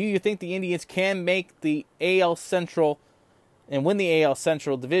 Do you think the Indians can make the AL Central and win the AL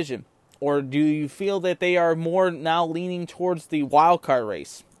Central division? Or do you feel that they are more now leaning towards the wild card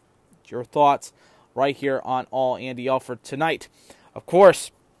race? Your thoughts right here on All Andy Alford tonight. Of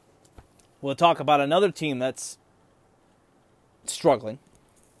course, we'll talk about another team that's struggling,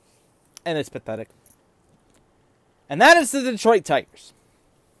 and it's pathetic. And that is the Detroit Tigers.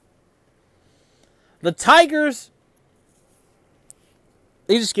 The Tigers,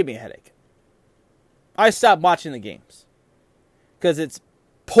 they just give me a headache. I stopped watching the games because it's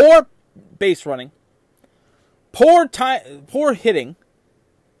poor base running, poor hitting.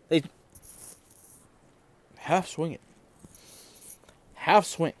 They half swing.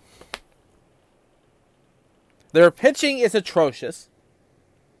 Their pitching is atrocious,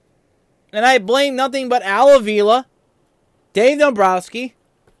 and I blame nothing but Al Avila, Dave Dombrowski,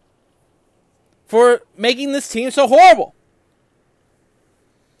 for making this team so horrible.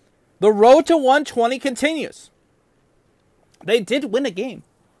 The road to 120 continues. They did win a game.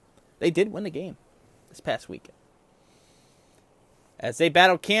 This past weekend, as they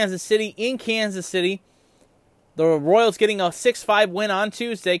battled Kansas City in Kansas City. The Royals getting a 6-5 win on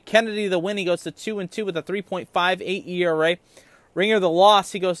Tuesday. Kennedy, the win, he goes to 2-2 with a 3.58 ERA. Ringer, the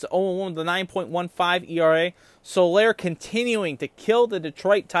loss, he goes to 0-1 with a 9.15 ERA. Soler continuing to kill the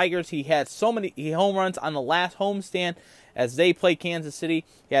Detroit Tigers. He had so many home runs on the last homestand as they played Kansas City.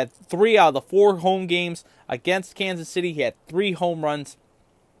 He had 3 out of the 4 home games against Kansas City. He had 3 home runs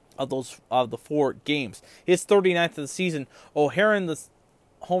of the 4 games. His 39th of the season. O'Haron, the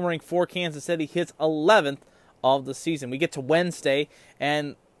homering for Kansas City, his 11th of the season. We get to Wednesday,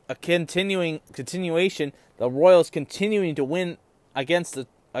 and a continuation. The Royals continuing to win against the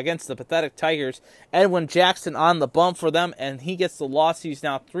pathetic Tigers. Edwin Jackson on the bump for them, and he gets the loss. He's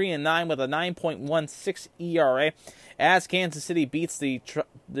now 3-9 with a 9.16 ERA as Kansas City beats the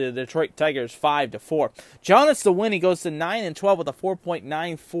Detroit Tigers 5-4. Jonas, the win, he goes to 9-12 with a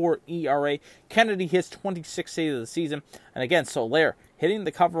 4.94 ERA. Kennedy, his 26th save of the season, and again Soler hitting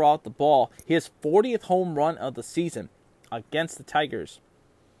the cover off the ball, his 40th home run of the season against the Tigers.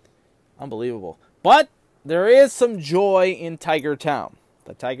 Unbelievable. But there is some joy in Tiger Town.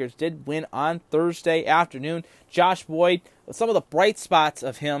 The Tigers did win on Thursday afternoon. Josh Boyd, some of the bright spots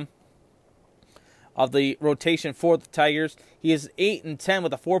of him, of the rotation for the Tigers. He is 8-10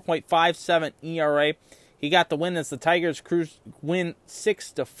 with a 4.57 ERA. He got the win as the Tigers win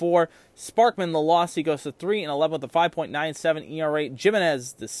 6-4. Sparkman, the loss, he goes to 3-11 with a 5.97 ERA.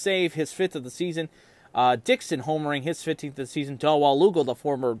 Jimenez, the save, his 5th of the season. Dixon homering, his 15th of the season. Delwell Lugo, the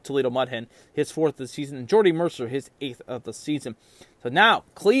former Toledo Mudhen, his 4th of the season. And Jordy Mercer, his 8th of the season. So now,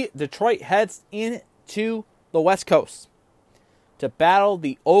 Detroit heads into the West Coast to battle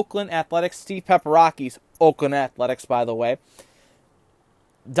the Oakland Athletics. Steve Pepperakis, Oakland Athletics, by the way.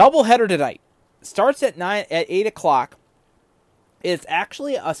 Doubleheader tonight. Starts at 8 o'clock It's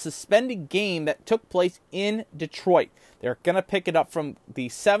actually a suspended game that took place in Detroit. They're going to pick it up from the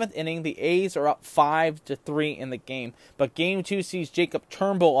 7th inning. The A's are up 5-3 in the game. But Game 2 sees Jacob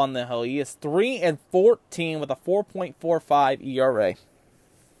Turnbull on the hill. He is 3-14 with a 4.45 ERA.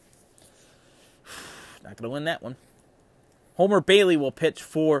 Not going to win that one. Homer Bailey will pitch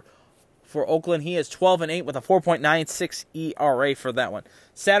for Oakland. He is 12-8 with a 4.96 ERA for that one.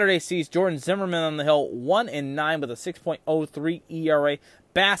 Saturday sees Jordan Zimmerman on the hill, 1-9 with a 6.03 ERA.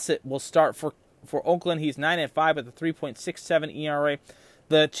 Bassett will start for Oakland. He's 9-5 with a 3.67 ERA.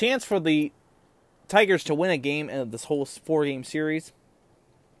 The chance for the Tigers to win a game in this whole 4-game series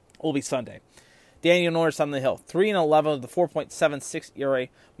will be Sunday. Daniel Norris on the hill, 3-11 with a 4.76 ERA.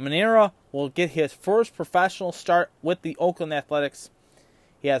 Manera will get his first professional start with the Oakland Athletics.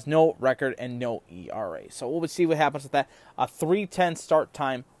 He has no record and no ERA. So we'll see what happens with that. A 3:10 start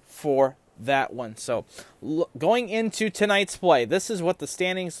time for that one. So going into tonight's play, this is what the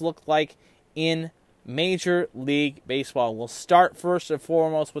standings look like in Major League Baseball. We'll start first and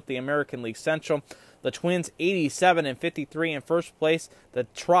foremost with the American League Central. The Twins 87-53 in first place. The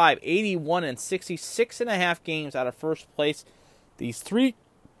Tribe 81-66.5 games out of first place. These three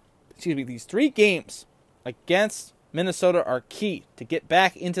games against Minnesota are key to get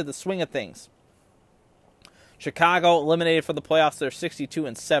back into the swing of things. Chicago eliminated for the playoffs. They're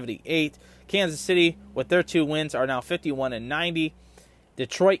 62-78. Kansas City, with their 2 wins, are now 51-90.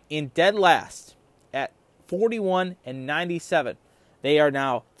 Detroit in dead last at 41-97. They are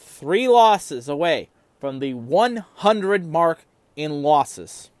now 3 losses away from the 100 mark in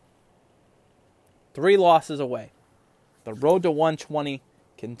losses. 3 losses away. The road to 120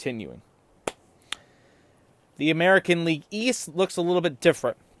 continuing. The American League East looks a little bit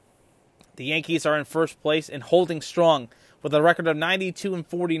different. The Yankees are in first place and holding strong with a record of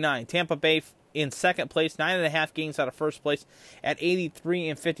 92-49. Tampa Bay in second place, 9.5 games out of first place at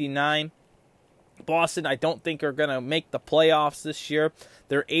 83-59. Boston, I don't think are going to make the playoffs this year.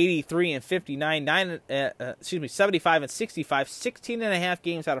 They're 83-59, 75-65, 16.5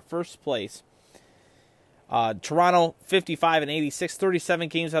 games out of first place. Toronto 55-86, 37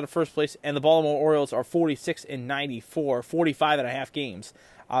 games out of first place, and the Baltimore Orioles are 46-94, 45.5 games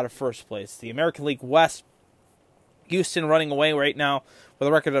out of first place. The American League West, Houston running away right now with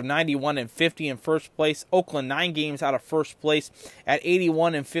a record of 91-50 in first place. Oakland 9 games out of first place at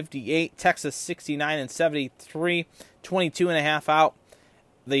 81-58. Texas 69-73, 22.5 out.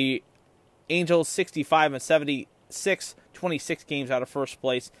 The Angels 65-76, 26 games out of first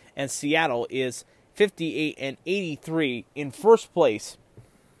place, and Seattle is 58-83 in first place.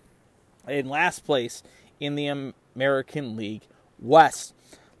 In last place in the American League West.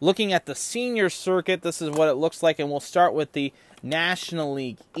 Looking at the senior circuit, this is what it looks like, and we'll start with the National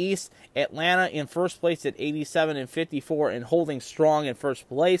League East. Atlanta in first place at 87-54 and holding strong in first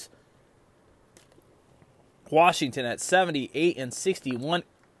place. Washington at 78-61,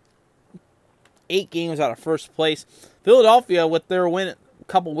 8 games out of first place. Philadelphia with their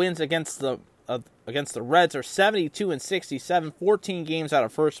couple wins against the Reds are 72-67, 14 games out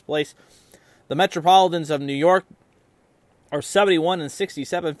of first place. The Metropolitans of New York are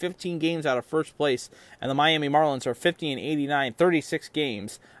 71-67, 15 games out of first place. And the Miami Marlins are 50-89, 36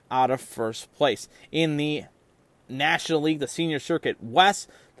 games out of first place. In the National League, the Senior Circuit West,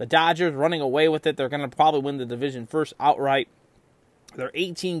 the Dodgers running away with it. They're going to probably win the division first outright. They're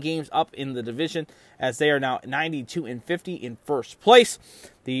 18 games up in the division as they are now 92-50 in first place.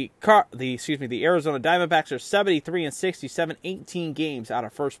 The Arizona Diamondbacks are 73-67, 18 games out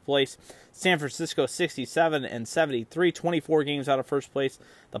of first place. San Francisco 67-73, 24 games out of first place.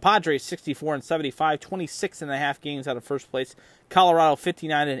 The Padres 64-75, 26.5 games out of first place. Colorado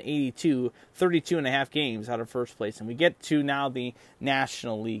 59-82, 32.5 games out of first place. And we get to now the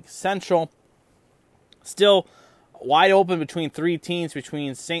National League Central. Still wide open between 3 teams,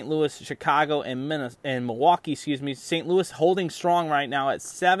 between St. Louis, Chicago, and Milwaukee. St. Louis holding strong right now at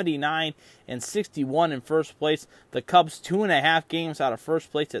 79-61 in first place. The Cubs 2.5 games out of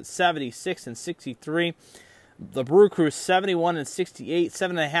first place at 76-63. The Brew Crew 71-68,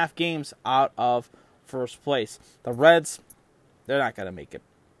 7.5 games out of first place. The Reds, they're not going to make it.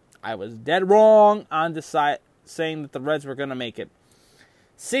 I was dead wrong on saying that the Reds were going to make it.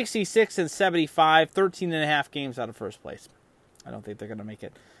 66-75, 13.5 games out of first place. I don't think they're going to make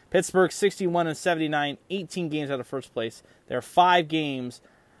it. Pittsburgh 61-79, 18 games out of first place. They're 5 games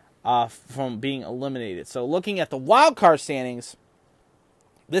from being eliminated. So looking at the wild card standings,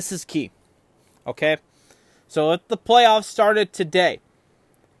 this is key. Okay? So if the playoffs started today,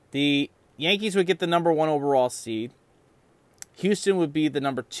 the Yankees would get the number 1 overall seed. Houston would be the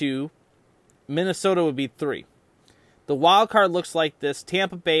number 2. Minnesota would be 3. The wild card looks like this.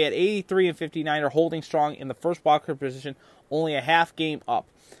 Tampa Bay at 83-59 are holding strong in the first wild card position, only a half game up.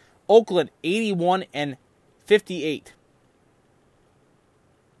 Oakland 81-58.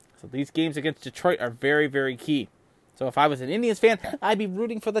 So these games against Detroit are very, very key. So if I was an Indians fan, I'd be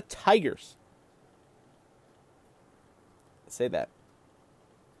rooting for the Tigers. Say that.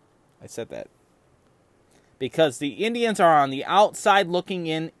 I said that. Because the Indians are on the outside looking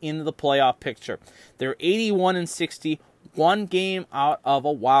into the playoff picture. They're 81-60, one game out of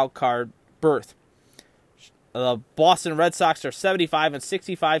a wild card berth. The Boston Red Sox are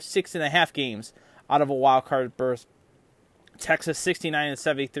 75-65, 6.5 games out of a wild card berth. Texas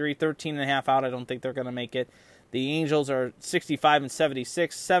 69-73, 13.5 out. I don't think they're going to make it. The Angels are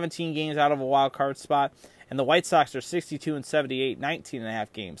 65-76, 17 games out of a wild card spot. And the White Sox are 62-78,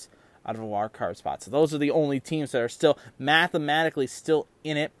 19.5 games out of a wild card spot. So those are the only teams that are still mathematically still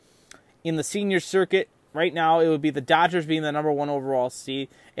in it. In the senior circuit, right now it would be the Dodgers being the number 1 overall seed,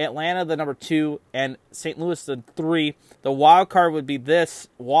 Atlanta the number 2, and St. Louis the 3. The wild card would be this: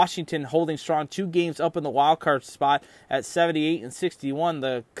 Washington holding strong, 2 games up in the wild card spot at 78-61.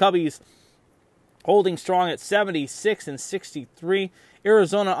 The Cubbies holding strong at 76-63.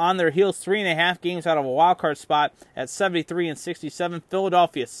 Arizona on their heels, 3.5 games out of a wild card spot at 73-67.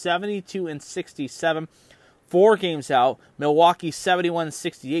 Philadelphia 72-67, 4 games out. Milwaukee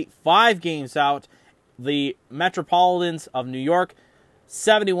 71-68, 5 games out. The Metropolitans of New York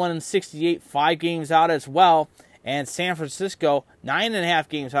 71-68, 5 games out as well. And San Francisco 9.5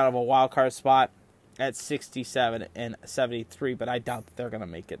 games out of a wild card spot at 67-73. But I doubt that they're going to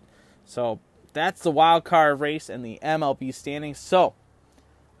make it. So that's the wild card race and the MLB standings. So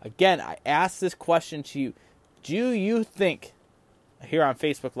again, I ask this question to you. Do you think, here on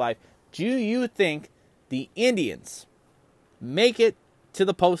Facebook Live, do you think the Indians make it to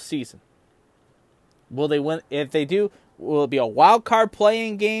the postseason? Will they win? If they do, will it be a wild card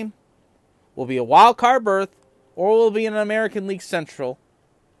playing game? Will it be a wild card berth? Or will it be an American League Central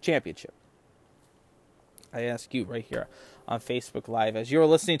championship? I ask you right here on Facebook Live as you're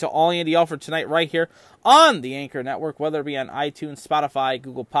listening to All Andy Alford tonight right here on the Anchor Network, whether it be on iTunes, Spotify,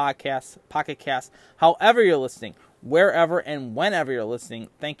 Google Podcasts, Pocket Casts, however you're listening, wherever and whenever you're listening.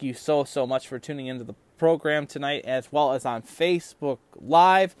 Thank you so much for tuning into the program tonight, as well as on Facebook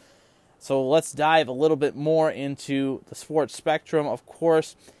Live. So let's dive a little bit more into the sports spectrum, of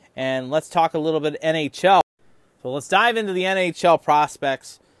course, and let's talk a little bit NHL. So let's dive into the NHL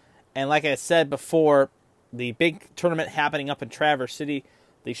prospects. And like I said before, the big tournament happening up in Traverse City,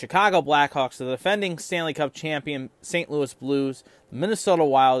 the Chicago Blackhawks, the defending Stanley Cup champion St. Louis Blues, the Minnesota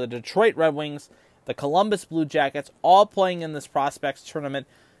Wild, the Detroit Red Wings, the Columbus Blue Jackets, all playing in this prospects tournament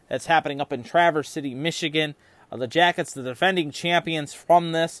that's happening up in Traverse City, Michigan. The Jackets, the defending champions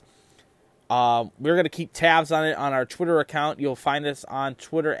from this. We're going to keep tabs on it on our Twitter account. You'll find us on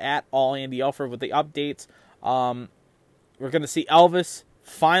Twitter at AllAndyAlford with the updates. We're going to see Elvis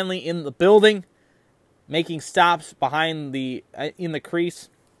finally in the building, making stops behind in the crease,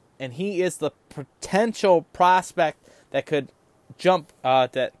 and he is the potential prospect that could jump,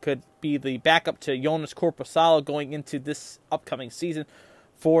 that could be the backup to Jonas Korpisalo going into this upcoming season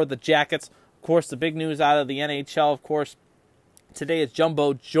for the Jackets. Of course, the big news out of the NHL, of course, today is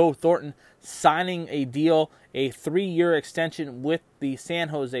Jumbo Joe Thornton signing a deal, a 3-year extension with the San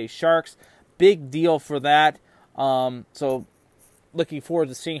Jose Sharks. Big deal for that. So looking forward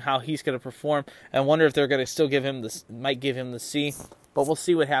to seeing how he's going to perform. And wonder if they're going to still give him might give him the C, but we'll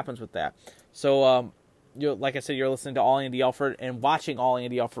see what happens with that. So, like I said, you're listening to All Andy Alford and watching All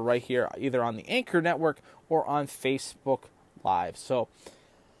Andy Alford right here, either on the Anchor Network or on Facebook Live. So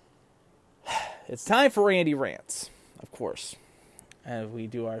it's time for Andy Rants, of course. And we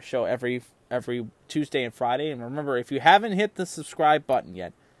do our show every Tuesday and Friday. And remember, if you haven't hit the subscribe button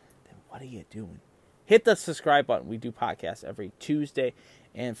yet, then what are you doing? Hit the subscribe button. We do podcasts every Tuesday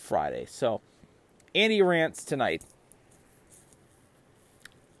and Friday. So, Andy Rants tonight.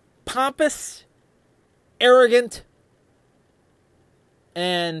 Pompous, arrogant,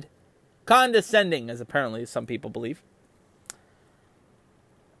 and condescending, as apparently some people believe.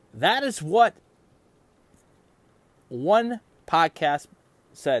 That is what one podcast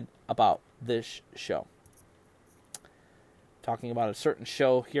said about this show. Talking about a certain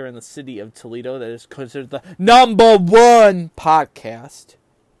show here in the city of Toledo that is considered the #1 podcast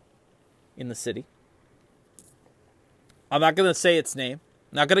in the city. I'm not going to say its name.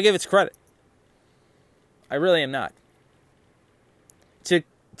 I'm not going to give its credit. I really am not.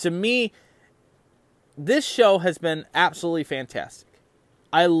 To me, this show has been absolutely fantastic.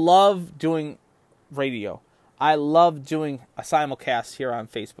 I love doing radio. I love doing a simulcast here on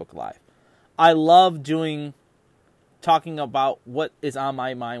Facebook Live. I love doing talking about what is on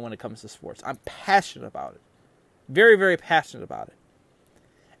my mind when it comes to sports. I'm passionate about it. Very, very passionate about it.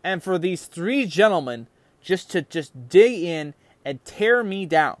 And for these three gentlemen just to dig in and tear me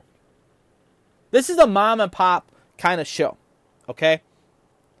down. This is a mom and pop kind of show, okay?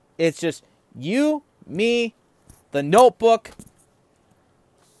 It's just you, me, the notebook,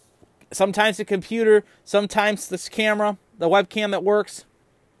 sometimes the computer, sometimes this camera, the webcam that works.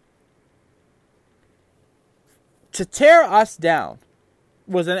 To tear us down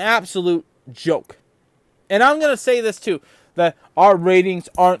was an absolute joke. And I'm going to say this too, that our ratings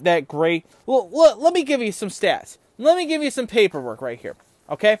aren't that great. Well, let me give you some stats. Let me give you some paperwork right here.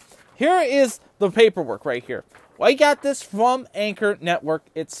 Okay? Here is the paperwork right here. Well, I got this from Anchor Network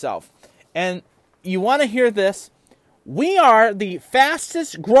itself. And you want to hear this? We are the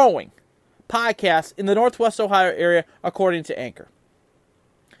fastest growing podcast in the Northwest Ohio area according to Anchor.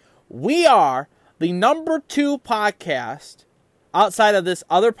 We are the number 2 podcast outside of this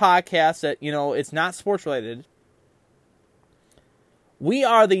other podcast that, it's not sports related. We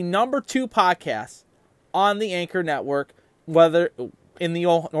are the number 2 podcast on the Anchor Network, whether in the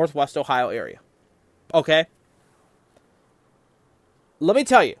Northwest Ohio area. Okay? Let me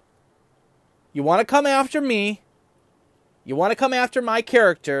tell you. You want to come after me, you want to come after my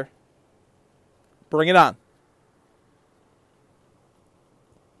character, bring it on.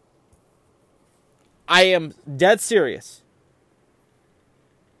 I am dead serious.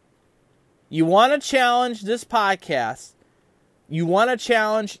 You want to challenge this podcast. You want to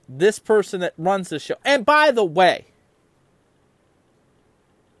challenge this person that runs the show. And by the way,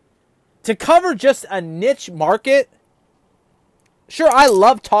 to cover just a niche market, sure, I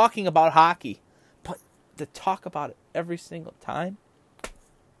love talking about hockey. But to talk about it every single time?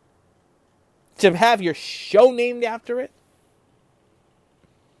 To have your show named after it?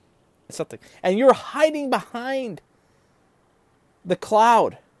 Something. And you're hiding behind the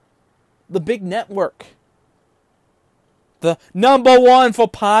cloud. The big network. The number 1 for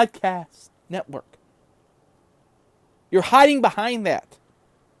podcast network. You're hiding behind that.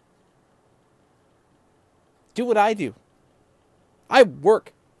 Do what I do. I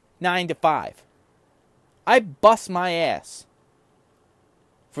work 9 to 5. I bust my ass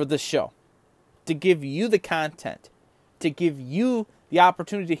for this show. To give you the content. To give you the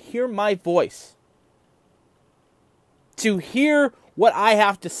opportunity to hear my voice. To hear what I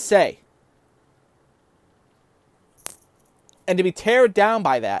have to say. And to be teared down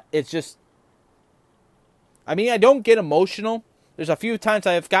by that, it's just... I don't get emotional. There's a few times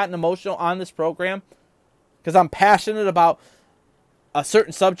I have gotten emotional on this program. Because I'm passionate about a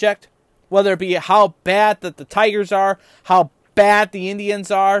certain subject. Whether it be how bad that the Tigers are. How bad the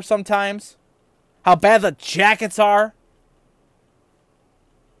Indians are sometimes. How bad the Jackets are.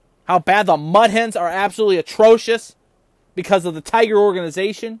 How bad the Mud Hens are absolutely atrocious. Because of the Tiger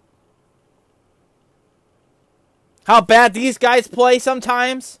organization. How bad these guys play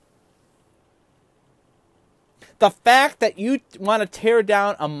sometimes. The fact that you want to tear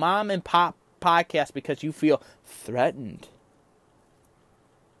down a mom and pop podcast because you feel threatened.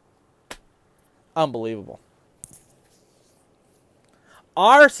 Unbelievable.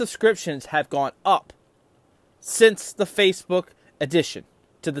 Our subscriptions have gone up since the Facebook addition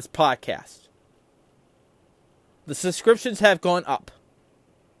to this podcast. The subscriptions have gone up.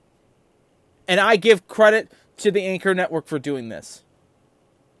 And I give credit to the Anchor Network for doing this.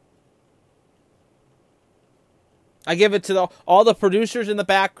 I give it to all the producers in the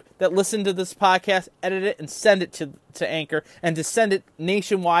back that listen to this podcast, edit it, and send it to Anchor, and to send it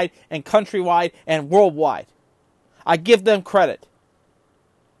nationwide and countrywide and worldwide. I give them credit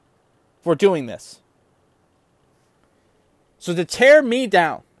for doing this. So to tear me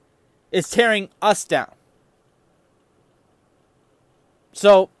down is tearing us down.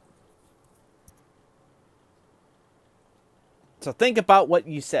 So think about what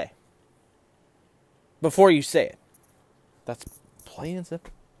you say before you say it. That's plain and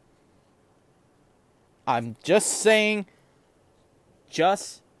simple. I'm just saying,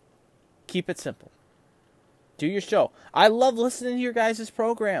 just keep it simple. Do your show. I love listening to your guys'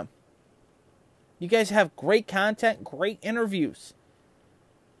 program. You guys have great content, great interviews.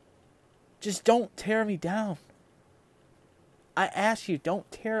 Just don't tear me down. I ask you, don't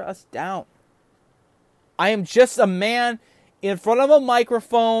tear us down. I am just a man in front of a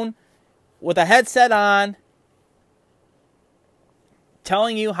microphone with a headset on,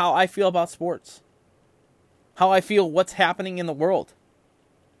 telling you how I feel about sports. How I feel what's happening in the world.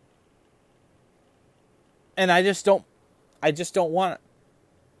 And I just don't want it.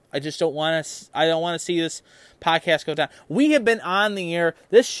 I don't want to see this podcast go down. We have been on the air,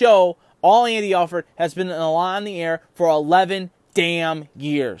 this show, All Andy Alford has been on the air for 11 damn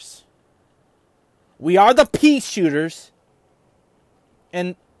years. We are the pea shooters.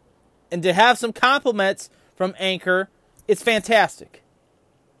 And to have some compliments from Anchor, it's fantastic.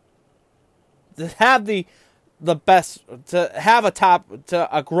 To have the best, to have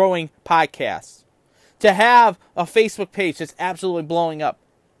a growing podcast, to have a Facebook page that's absolutely blowing up.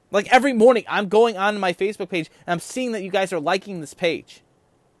 Like every morning, I'm going on my Facebook page and I'm seeing that you guys are liking this page.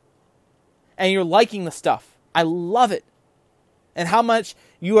 And you're liking the stuff. I love it. And how much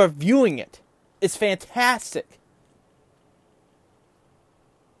you are viewing it. It's fantastic.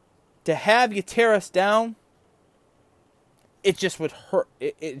 To have you tear us down, it just would hurt.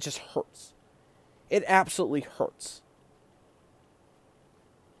 It just hurts. It absolutely hurts.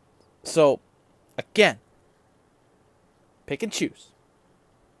 So, again, pick and choose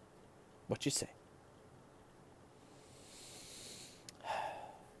what you say.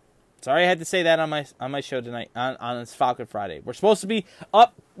 Sorry I had to say that on my show tonight, on this Falcon Friday. We're supposed to be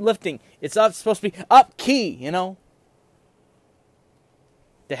uplifting. It's supposed to be up key, you know.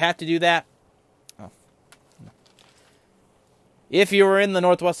 To have to do that. Oh. If you were in the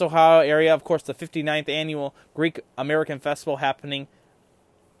Northwest Ohio area, of course, the 59th annual Greek American Festival happening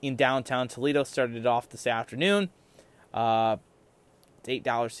in downtown Toledo started off this afternoon. It's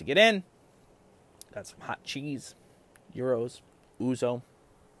 $8 to get in. Got some hot cheese, gyros, ouzo.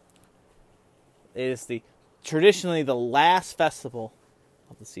 It is traditionally the last festival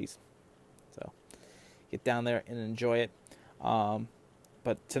of the season. So get down there and enjoy it.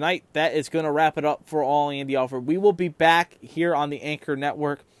 But tonight, that is going to wrap it up for All Andy Alford. We will be back here on the Anchor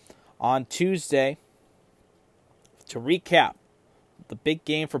Network on Tuesday to recap the big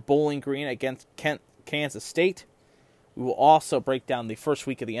game for Bowling Green against Kansas State. We will also break down the first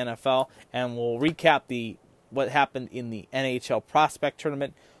week of the NFL, and we'll recap what happened in the NHL Prospect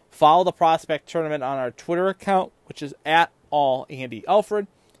Tournament. Follow the Prospect Tournament on our Twitter account, which is at AllAndyAlfred,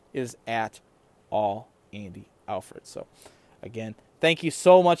 is at AllAndyAlfred. So, again, thank you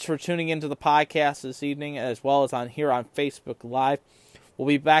so much for tuning into the podcast this evening, as well as on Facebook Live. We'll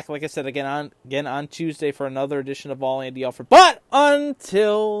be back, like I said, again on Tuesday for another edition of All Andy Alford. But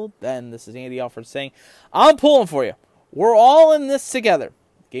until then, this is Andy Alford saying, I'm pulling for you. We're all in this together.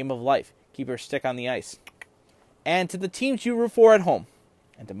 Game of life. Keep your stick on the ice. And to the teams you root for at home,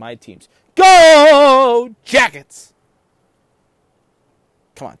 and to my teams, go Jackets!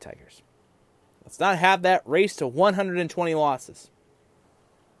 Come on, Tigers. Let's not have that race to 120 losses.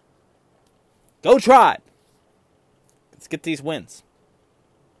 Go Tribe! Let's get these wins.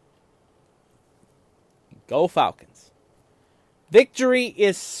 Go Falcons. Victory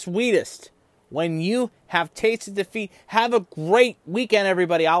is sweetest when you have tasted defeat. Have a great weekend,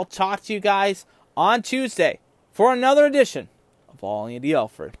 everybody. I'll talk to you guys on Tuesday for another edition of All Andy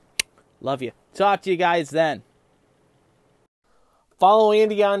Alford. Love you. Talk to you guys then. Follow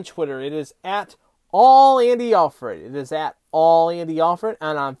Andy on Twitter. It is at AllAndyAlfred. It is at AllAndyAlfred.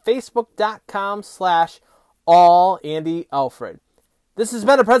 And on Facebook.com/AllAndyAlfred. This has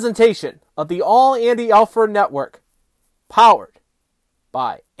been a presentation of the All Andy Alford Network, powered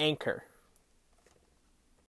by Anchor.